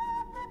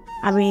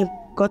 আমি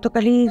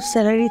গতকালই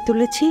স্যালারি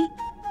তুলেছি,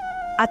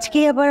 আজকে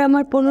আবার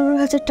আমার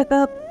 15,000 টাকা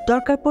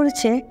দরকার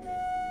পড়েছে।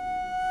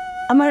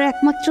 আমার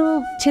একমাত্র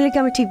ছেলেকে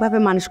আমি ঠিকভাবে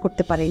মানুষ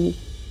করতে পারিনি।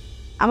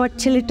 আমার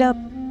ছেলেটা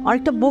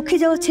অনেকটা বকে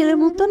যাওয়া ছেলের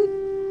মতন,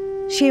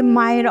 সে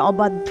মায়ের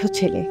অবাধ্য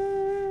ছেলে।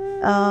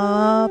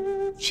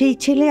 সেই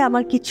ছেলে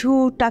আমার কিছু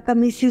টাকা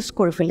মিসইউজ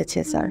করে ফেলেছে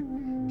স্যার,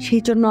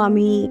 সেই জন্য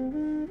আমি।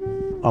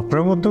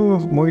 আপনার মতো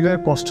মহিলার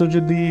কষ্ট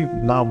যদি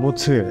না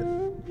বোঝে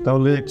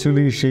তাহলে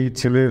অ্যাকচুয়ালি সেই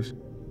ছেলের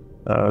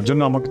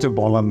জন্য আমার কিছু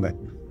বলার নেই।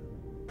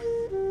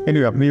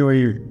 এনিওয়ে, আপনি ওই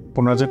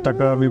 15,000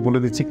 টাকা আমি বলে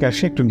দিচ্ছি,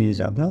 ক্যাশে একটু নিয়ে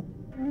যান। হ্যাঁ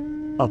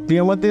আপনি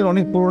আমাদের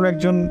অনেক পুরনো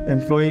একজন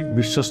এমপ্লয়ি,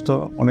 বিশ্বস্ত,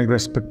 অনেক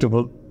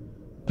রেসপেক্টেবল,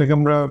 আপনাকে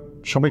আমরা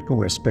সবাই খুব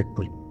রেসপেক্ট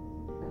করি।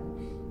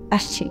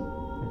 আসছি।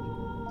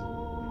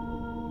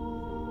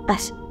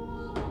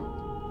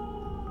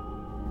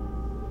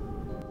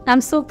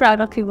 I'm so proud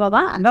of you,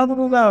 বাবা। No,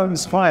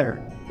 it's fire.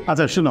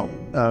 আচ্ছা শোনো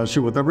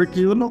শুভ, তারপরে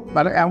কি হলো?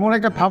 মানে এমন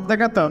একটা ভাব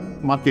দেখাতাম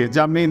মাকে যে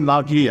আমি না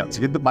গিয়ে আছি,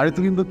 কিন্তু বাড়িতে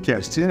কিন্তু খেয়ে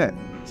আসছি, হ্যাঁ,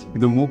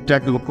 কিন্তু মুখটা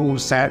একদম খুব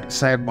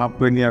স্যাড ভাব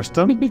করে নিয়ে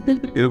আসতাম,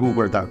 এরকম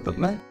করে থাকতাম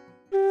না।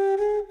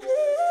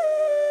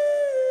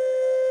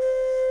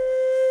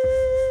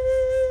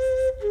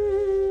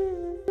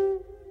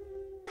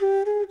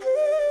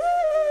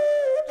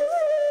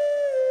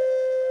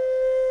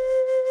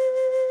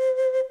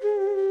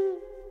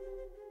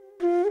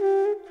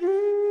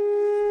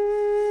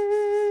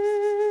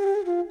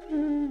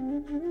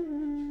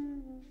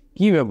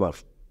 কি ব্যাপার,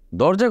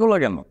 দরজা খোলা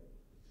কেন?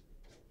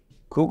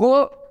 খুকু,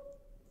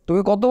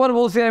 তোকে কতবার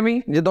বলছি আমি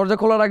যে দরজা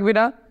খোলা রাখবি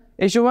না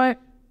এই সময়?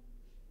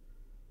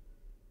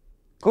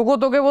 খুকু,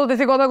 তোকে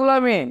বলতেছি কথাগুলো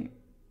আমি।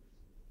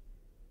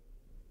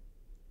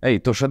 এই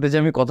তোর সাথে যে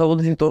আমি কথা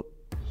বলতেছি তো,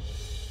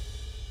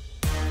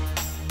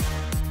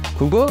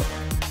 খুকু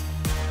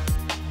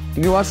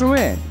তুই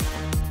ওয়াশরুমে?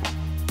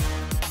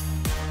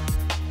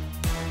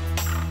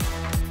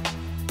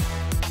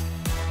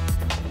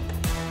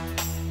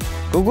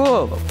 খুকু,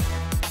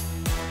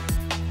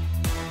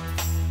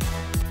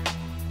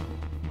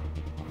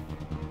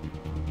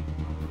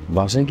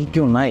 বাসায় কি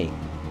কেউ নাই?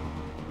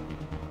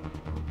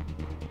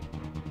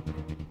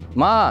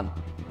 মা,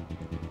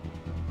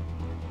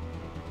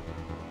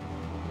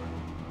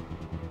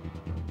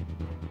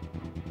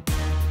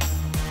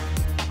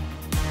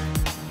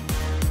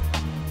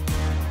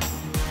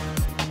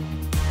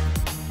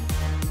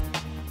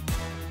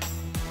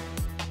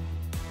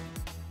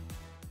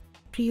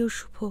 প্রিয়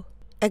শুভ,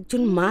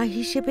 একজন মা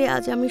হিসেবে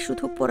আজ আমি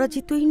শুধু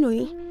পরাজিতই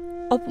নই,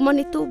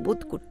 অপমানিতও বোধ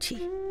করছি।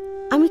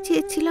 আমি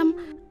চেয়েছিলাম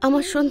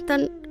আমার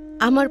সন্তান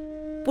আমার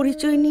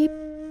পরিচয় নিয়ে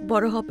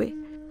বড় হবে।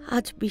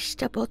 আজ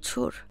 20টা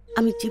বছর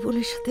আমি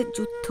জীবনের সাথে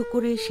যুদ্ধ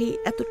করে সেই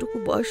এতটুকু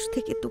বয়স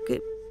থেকে তোকে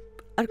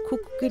আর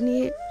খুকুকে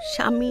নিয়ে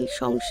স্বামী,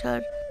 সংসার,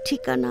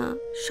 ঠিকানা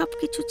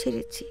সবকিছু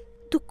ছেড়েছি।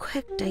 দুঃখ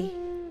একটাই,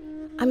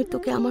 আমি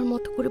তোকে আমার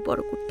মতো করে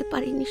বড় করতে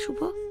পারিনি শুভ।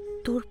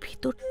 তোর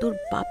ভিতর তোর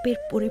বাপের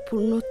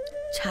পরিপূর্ণ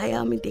ছায়া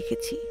আমি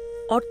দেখেছি।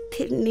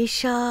 অর্থের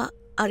নেশা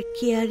আর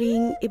কেয়ারিং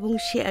এবং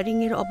শেয়ারিং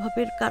এর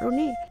অভাবের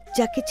কারণে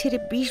যাকে ছেড়ে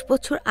 20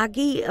 বছর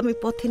আগেই আমি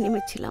পথে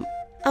নেমেছিলাম।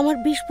 আমার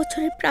 20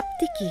 বছরের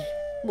প্রাপ্তি কি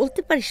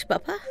বলতে পারিস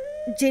বাবা?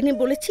 জেনে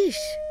বলেছিস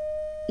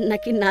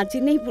নাকি না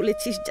জেনেই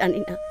বলেছিস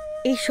জানি না।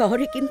 এই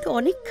শহরে কিন্তু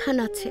অনেক খান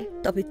আছে,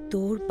 তবে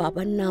তোর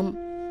বাবার নাম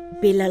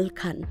বেলাল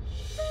খান,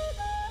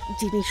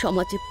 যিনি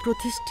সমাজে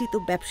প্রতিষ্ঠিত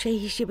ব্যবসায়ী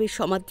হিসেবে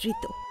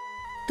সমাদৃত।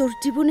 তোর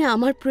জীবনে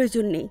আমার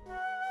প্রয়োজন নেই,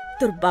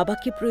 তোর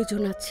বাবাকে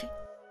প্রয়োজন আছে।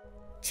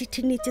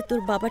 চিঠির নিচে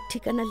তোর বাবার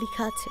ঠিকানা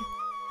লেখা আছে,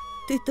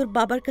 তুই তোর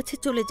বাবার কাছে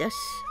চলে যাস।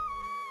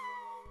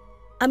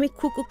 আমি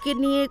খুকুকে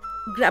নিয়ে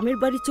গ্রামের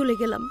বাড়ি চলে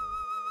গেলাম।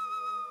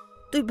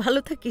 তুই ভালো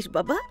থাকিস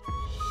বাবা।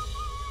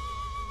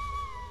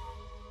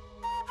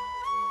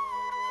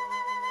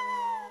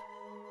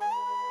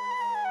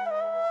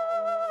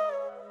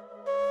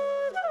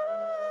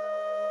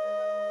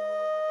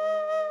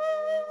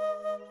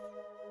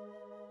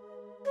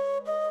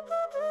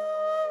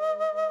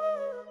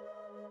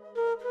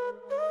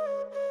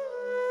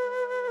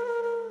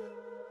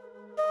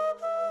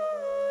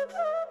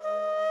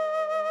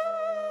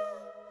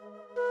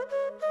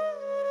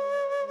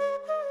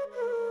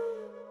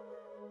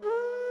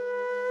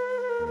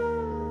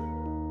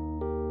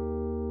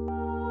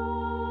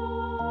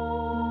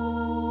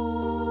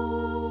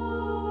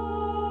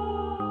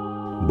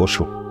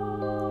 বসো।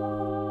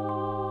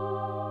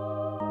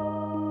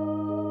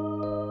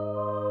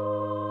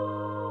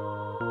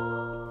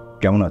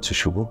 কেমন আছো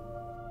শুভ?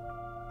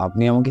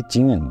 আপনি আমাকে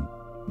চিনেন?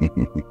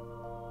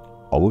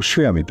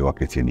 অবশ্যই আমি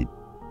তোমাকে চিনি,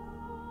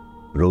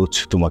 রোজ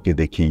তোমাকে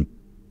দেখি,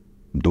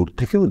 দূর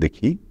থেকেও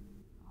দেখি।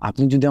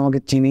 আপনি যদি আমাকে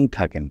চিনেই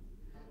থাকেন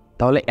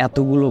তাহলে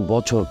এতগুলো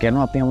বছর কেন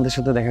আপনি আমাদের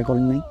সাথে দেখা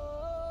করেন নাই?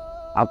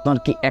 আপনার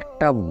কি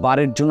একটা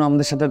বারের জন্য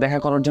আমাদের সাথে দেখা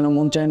করার জন্য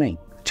মন চায় নাই?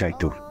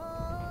 চাইতো,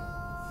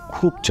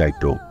 খুব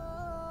চাইতো,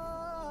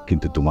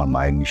 কিন্তু তোমার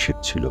মায়ের নিষেধ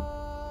ছিল।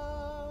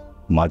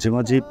 মাঝে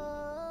মাঝে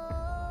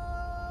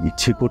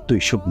ইচ্ছে করতো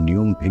এসব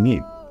নিয়ম ভেঙে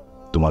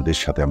তোমাদের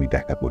সাথে আমি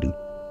দেখা করি,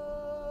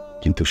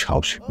 কিন্তু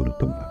সাহসে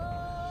করতাম না।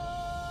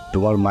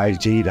 তোমার মায়ের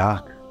যেই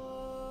রাগ,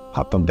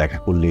 ভাবতাম দেখা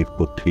করলে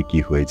এরপর থেকে কি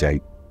হয়ে যায়।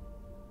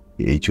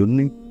 এই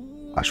জন্যই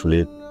আসলে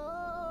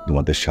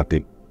তোমাদের সাথে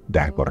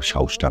দেখা করার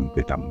সাহসটা আমি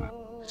পেতাম না।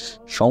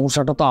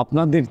 সমস্যাটা তো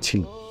আপনাদের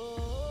ছিল,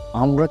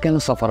 আমরা কেন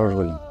সাফারার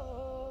হইলাম?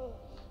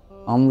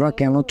 আমরা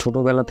কেন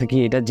ছোটবেলা থেকে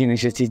এটা জেনে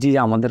এসেছি যে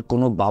আমাদের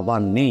কোনো বাবা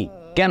নেই?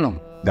 কেন?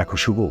 দেখো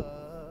শুভ,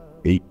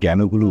 এই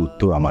কেনগুলো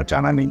উত্তর আমার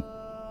জানা নেই।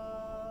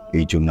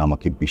 এই জন্য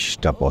আমাকে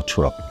 20টা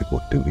বছর অপেক্ষা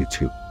করতে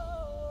হয়েছিল।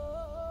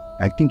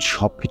 একদিন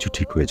সবকিছু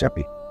ঠিক হয়ে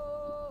যাবে।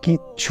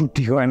 কিচ্ছু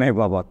ঠিক হয় নাই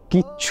বাবা,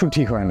 কিচ্ছু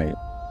ঠিক হয় নাই।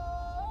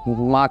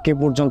 মাকে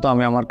পর্যন্ত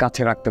আমি আমার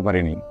কাছে রাখতে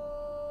পারিনি,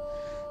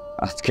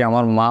 আজকে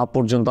আমার মা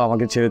পর্যন্ত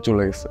আমাকে ছেড়ে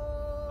চলে গেছে।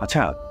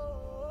 আচ্ছা,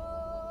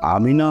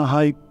 আমি না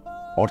হয়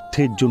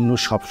অর্থের জন্য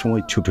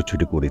সবসময়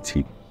ছুটোছুটি করেছি,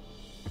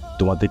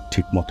 তোমাদের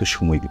ঠিক মতো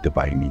সময় দিতে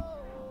পারিনি,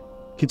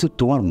 কিন্তু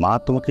তোমার মা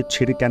তোমাকে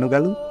ছেড়ে কেন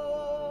গেল?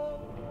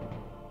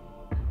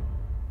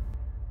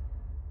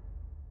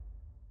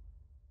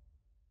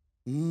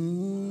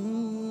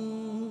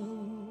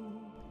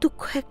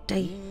 দুঃখ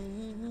একটাই,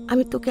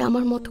 আমি তোকে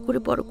আমার মতো করে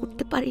বড়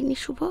করতে পারিনি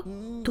শুভ।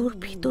 তোর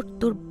ভিতর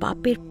তোর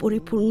বাপের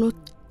পরিপূর্ণ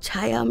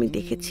ছায়া আমি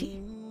দেখেছি।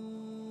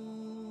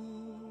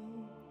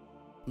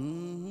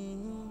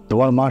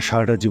 তোমার মা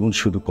সারাটা জীবন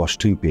শুধু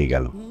কষ্টই পেয়ে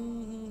গেল,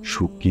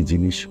 সুখ কি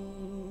জিনিস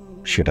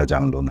সেটা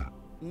জানলো না।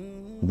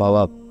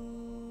 বাবা,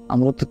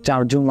 আমরা তো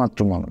 4 জন মাত্র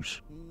মানুষ,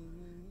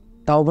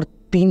 তাও আবার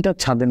 3টা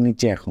ছাদের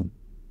নিচে। এখন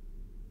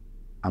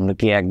আমরা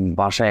কি এক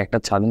বাসায় একটা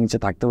ছাদের নিচে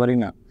থাকতে পারি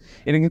না?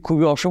 এটা কি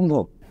খুবই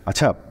অসম্ভব?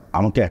 আচ্ছা,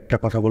 আমাকে একটা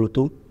কথা বলো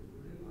তো,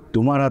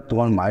 তোমার আর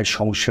তোমার মায়ের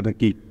সমস্যাটা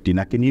কি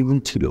টিনাকে নিয়ে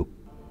ছিল?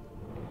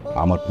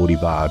 আমার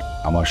পরিবার,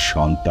 আমার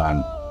সন্তান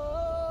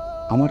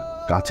আমার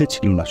কাছে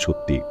ছিল না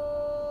সত্যি,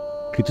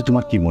 কিন্তু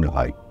তোমার কি মনে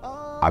হয়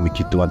আমি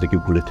কি তোমাদেরকে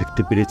ভুলে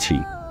থাকতে পেরেছি?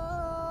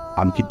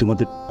 আমি কি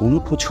তোমাদের কোনো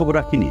খোঁজখবর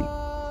রাখিনি?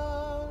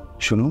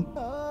 শোনো,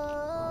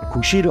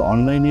 খুশির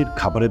অনলাইনের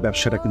খাবারের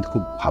ব্যবসাটা কিন্তু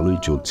খুব ভালোই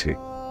চলছে।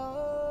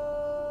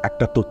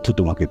 একটা তথ্য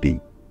তোমাকে দিই,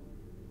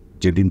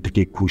 যেদিন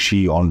থেকে খুশি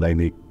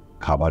অনলাইনে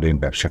খাবারের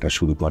ব্যবসাটা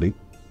শুরু করে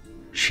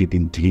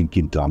সেদিন থেকেই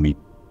কিন্তু আমি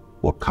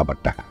ওর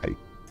খাবারটা খাই।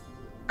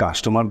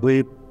 কাস্টমার হয়ে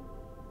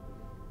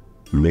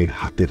মেয়ের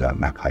হাতে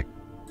রান্না খাই,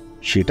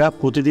 সেটা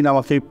প্রতিদিন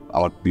আমাকে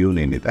আমার পিয়ন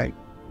এনে দেয়।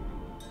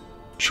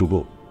 শুভ,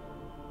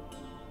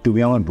 তুমি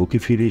আমার বুকে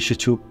ফিরে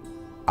এসেছো,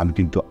 আমি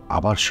কিন্তু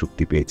আবার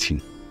শক্তি পেয়েছি।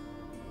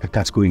 এক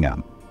কাজ করি না,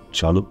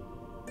 চলো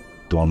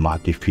তোমার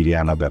মাকে ফিরে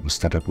আনার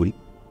ব্যবস্থাটা করি।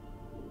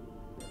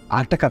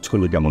 আরেকটা কাজ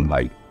করলো যেমন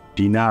ভাই,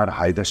 টিনা আর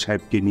হায়দার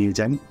সাহেবকে নিয়ে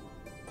যান।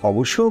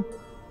 অবশ্য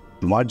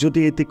তোমার যদি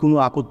এতে কোনো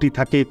আপত্তি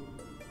থাকে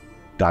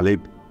তাহলে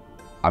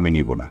আমি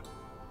নিব না,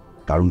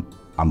 কারণ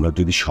আমরা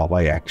যদি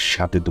সবাই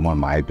একসাথে তোমার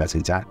মায়ের কাছে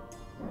যাই,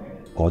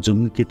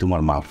 কজনকে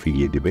তোমার মা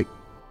ফিরিয়ে দেবে?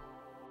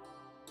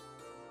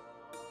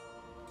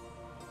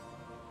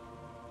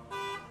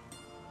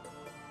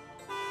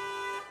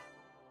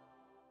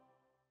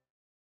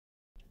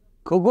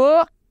 কোকো,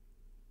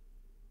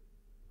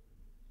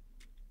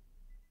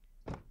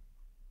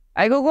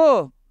 এই কোকো।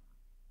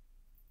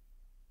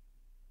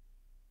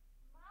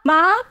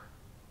 মা,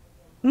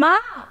 মা,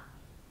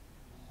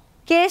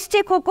 কে এসছে?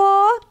 খোকো,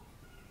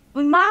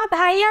 মা,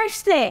 ভাই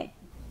আসছে।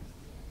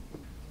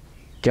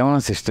 কেমন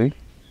আছিস তুই?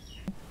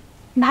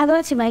 ভালো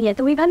আছি ভাইয়া,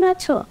 তুমি ভালো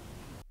আছো?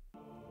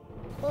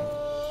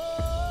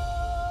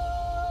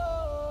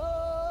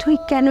 তুই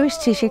কেন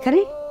এসছিস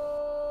এখানে?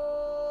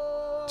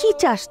 কি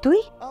চাস তুই?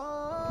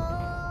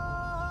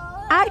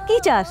 আর কি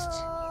চাস?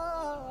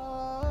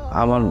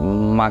 আমার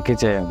মাকে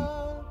চাই আমি।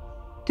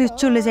 তুই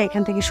চলে যা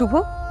এখান থেকে শুভ,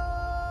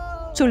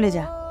 চলে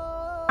যা।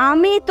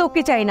 আমি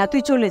তোকে চাই না,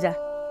 তুই চলে যা।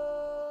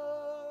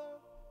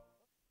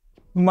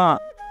 মা,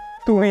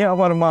 তুমি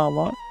আমার মা,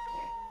 মা,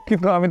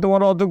 কিন্তু আমি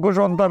তোমার অযোগ্য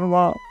সন্তান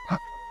মা।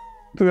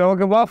 তুমি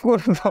আমাকে মাফ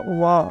করে দাও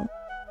মা।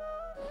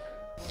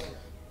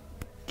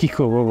 কি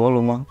করবো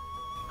বলো মা,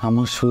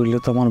 আমার শরীরে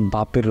তো আমার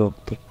বাপের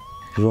রক্ত,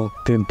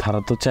 রক্তের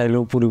ধারা তো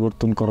চাইলেও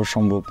পরিবর্তন করা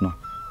সম্ভব না।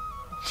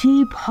 সেই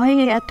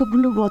ভয়ে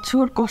এতগুলো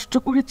বছর কষ্ট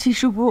করেছি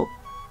শুভ,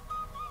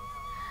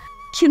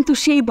 কিন্তু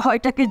সেই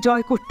ভয়টাকে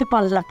জয় করতে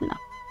পারলাম না।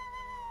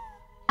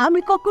 আমি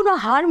কখনো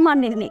হার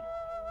মানিনি,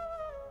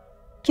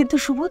 কিন্তু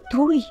শুভ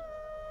তুই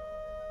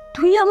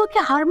তুই আমাকে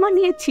হার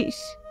মানিয়েছিস,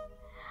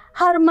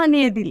 হার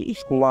মানিয়ে দিলি।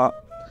 মা,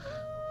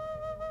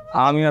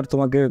 আমি আর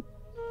তোমাকে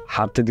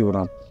হারতে দিব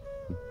না,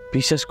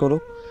 বিশ্বাস করো।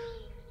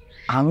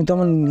 আমি তো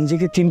আমার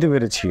নিজেকে চিনতে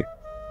পেরেছি।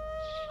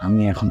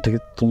 আমি এখন থেকে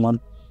তোমার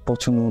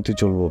পছন্দ মতো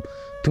চলবো।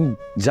 তুমি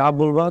যা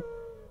বলবা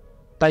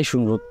তাই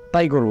শুনবো,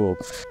 তাই করবো।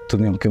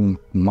 তুমি আমাকে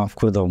মাফ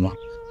করে দাও মা,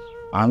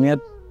 আমি আর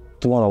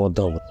তোমার অবাধ্য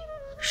হব।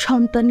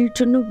 সন্তানের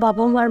জন্য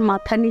বাবা মার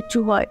মাথা নিচু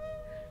হয়,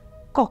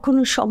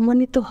 কখনো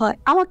সম্মানিত হয়।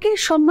 আমাকে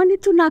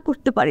সম্মানিত না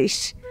করতে পারিস,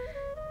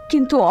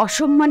 কিন্তু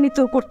অসম্মানিত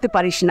করতে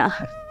পারিস না।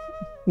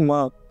 মা,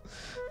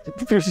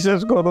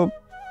 বিশ্বাস করো,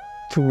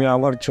 তুমি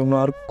আমার জন্য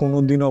আর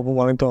কোনোদিন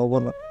অপমানিত হব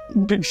না।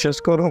 বিশ্বাস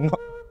করো মা,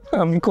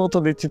 আমি কত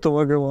দিচ্ছি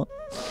তোমাকে মা।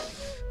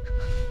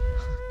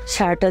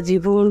 সারাটা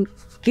জীবন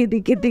কেঁদে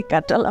কেঁদে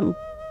কাটালাম,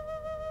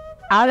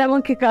 আর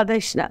আমাকে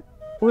কাঁদাইস না।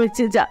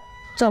 হয়েছে, যা,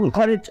 চল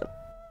ঘরে চল।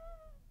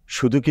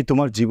 শুধু কি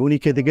তোমার জীবনই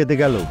কেঁদে কেঁদে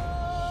গেল?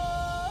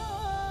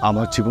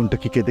 আমার জীবনটা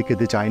কি কেঁদে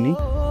কেঁদে যায়নি?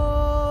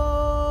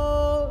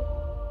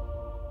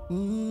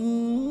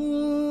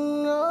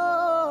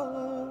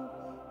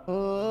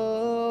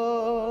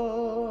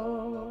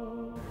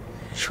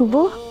 শুভ,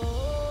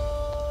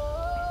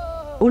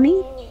 উনি?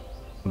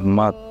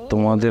 মা,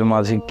 তোমাদের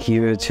মাঝে কি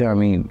হয়েছে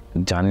আমি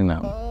জানি না।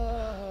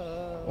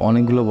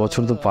 অনেকগুলো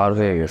বছর তো পার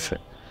হয়ে গেছে।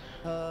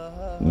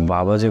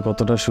 বাবা যে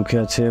কতটা সুখে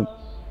আছে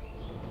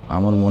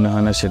আমার মনে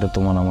হয় না সেটা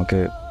তোমার আমাকে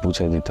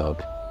বুঝিয়ে দিতে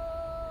হবে।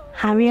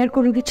 আমি আর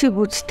কোনো কিছু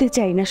বুঝতে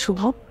চাই না শুভ।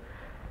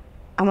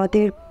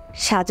 আমাদের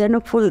সাজানো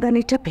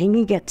ফুলদানিটা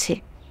ভেঙে গেছে,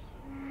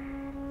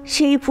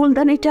 সেই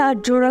ফুলদানিটা আর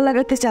জোড়া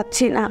লাগাতে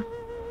চাচ্ছি না।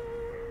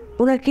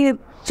 ওনাকে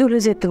চলে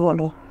যেতে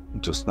বলো।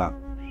 জ্যোৎস্না,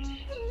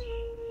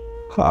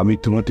 আমি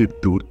তোমাদের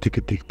দূর থেকে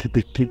দেখতে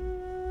দেখতে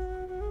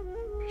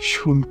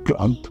ভীষণ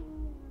ক্লান্ত।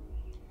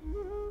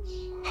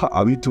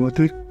 আমি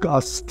তোমাদের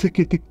কাছ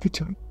থেকে দেখতে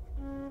চাই।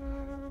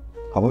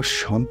 আমার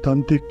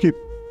সন্তানদেরকে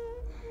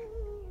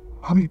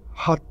আমি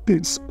হাতে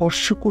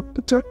স্পর্শ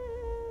করতে চাই।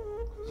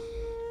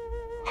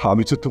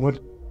 আমি তো তোমার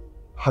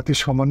হাতে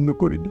সামান্য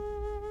করিনি,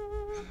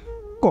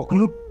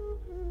 কখনো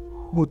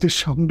ওদের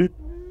সামনে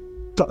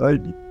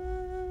দাঁড়াইনি।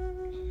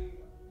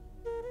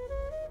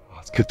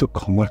 আজকে তো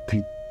ক্ষমার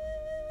দিন।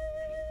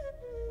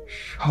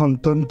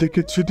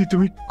 সন্তানদেরকে যদি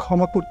তুমি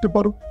ক্ষমা করতে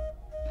পারো,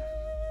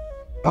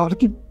 আর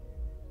কি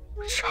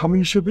স্বামী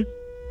হিসেবে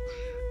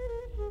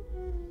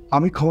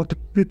আমি ক্ষমা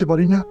পেতে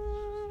পারি না?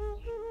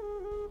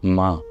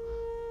 মা,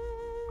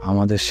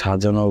 আমাদের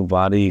সাজানো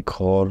বাড়ি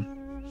ঘর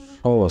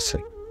সব আছে,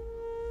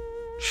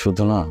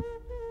 শুধু না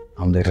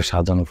আমাদের একটা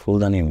সাজানো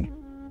ফুলদানি নেই।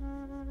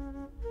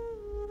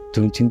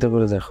 তুমি চিন্তা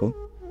করে দেখো,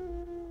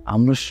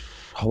 আমরা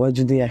সবাই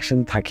যদি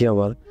একসাথে থাকি,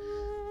 আবার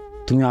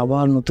তুমি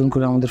আবার নতুন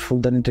করে আমাদের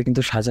ফুলদানিটা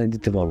কিন্তু সাজাই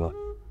দিতে পারবা।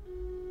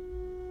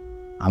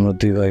 আমরা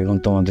দুই ভাই এখন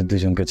তোমাদের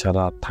দুজনকে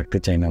ছাড়া আর থাকতে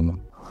চাই না মা।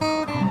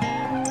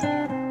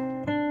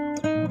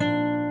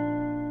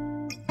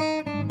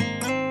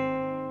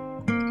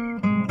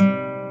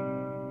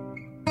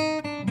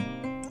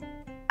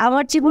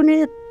 আমার জীবনে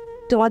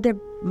তোমাদের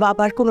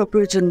বাবার কোনো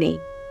প্রয়োজন নেই,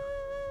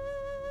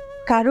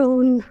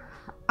 কারণ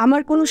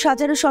আমার কোনো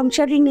সাজানো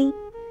সংসারই নেই।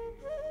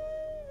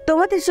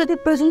 তোমাদের যদি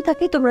প্রয়োজন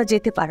থাকে তোমরা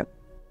যেতে পারো।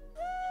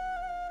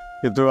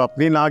 কিন্তু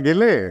আপনি না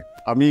গেলে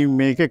আমি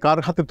মেয়েকে কার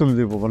হাতে তুলে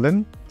দেবো বলেন?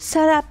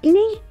 স্যার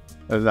আপনি?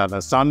 না না,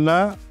 চান না,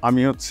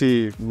 আমি হচ্ছি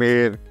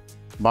মেয়ের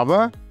বাবা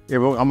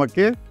এবং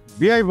আমাকে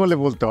বিআই বলে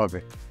বলতে হবে।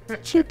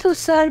 কিন্তু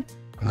স্যার,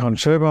 খান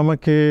সাহেব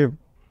আমাকে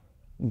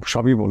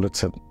সবই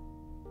বলেছেন।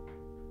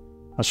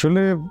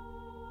 আসলে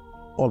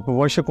অল্প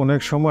বয়সে কোনো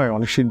এক সময়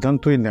অনেক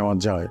সিদ্ধান্তই নেওয়া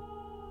যায়,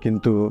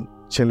 কিন্তু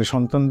ছেলে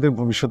সন্তানদের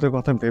ভবিষ্যতের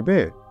কথা ভেবে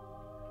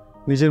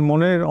নিজের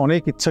মনের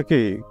অনেক ইচ্ছাকে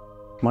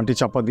মাটি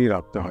চাপা দিয়ে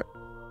রাখতে হয়।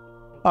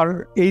 আর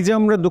এই যে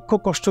আমরা দুঃখ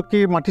কষ্টকে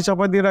মাটি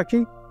চাপা দিয়ে রাখি,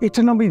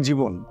 এটা নামই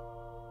জীবন,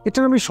 এটা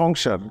নামই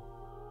সংসার।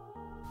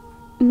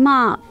 মা,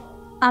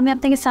 আমি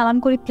আপনাকে সালাম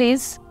করি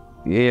প্লিজ।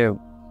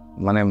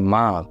 মানে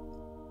মা,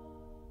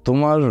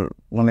 তোমার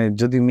মানে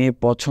যদি মেয়ে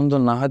পছন্দ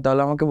না হয়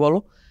তাহলে আমাকে বলো,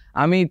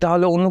 আমি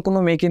তাহলে অন্য কোনো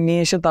মেয়েকে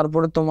নিয়ে এসে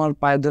তারপরে তোমার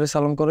পায়ে ধরে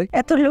সালাম করে।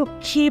 এত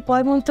লক্ষ্মী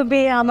পয়মন্ত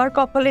মেয়ে আমার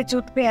কপালে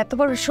জুটবে, এত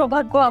বড়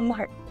সৌভাগ্য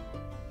আমার,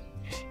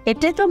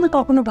 এটাই তো আমি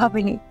কখনো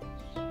ভাবিনি।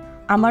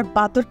 আমার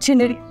বাতর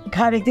ছেলের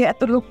ঘাড়ে দিয়ে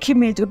এত লক্ষ্মী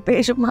মেয়ে জুটবে।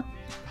 এসব মা,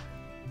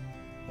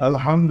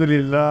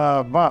 আলহামদুলিল্লাহ,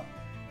 মা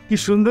কি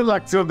সুন্দর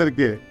লাগছে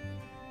ওদেরকে।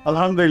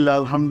 আলহামদুলিল্লাহ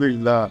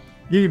আলহামদুলিল্লাহ।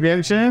 কি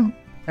বেনছেন?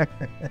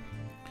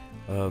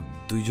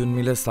 দুইজন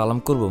মিলে সালাম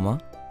করবো মা।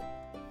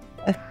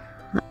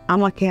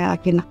 আমাকে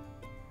আগে না,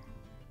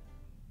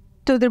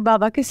 তোদের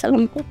বাবাকে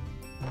সালাম কর।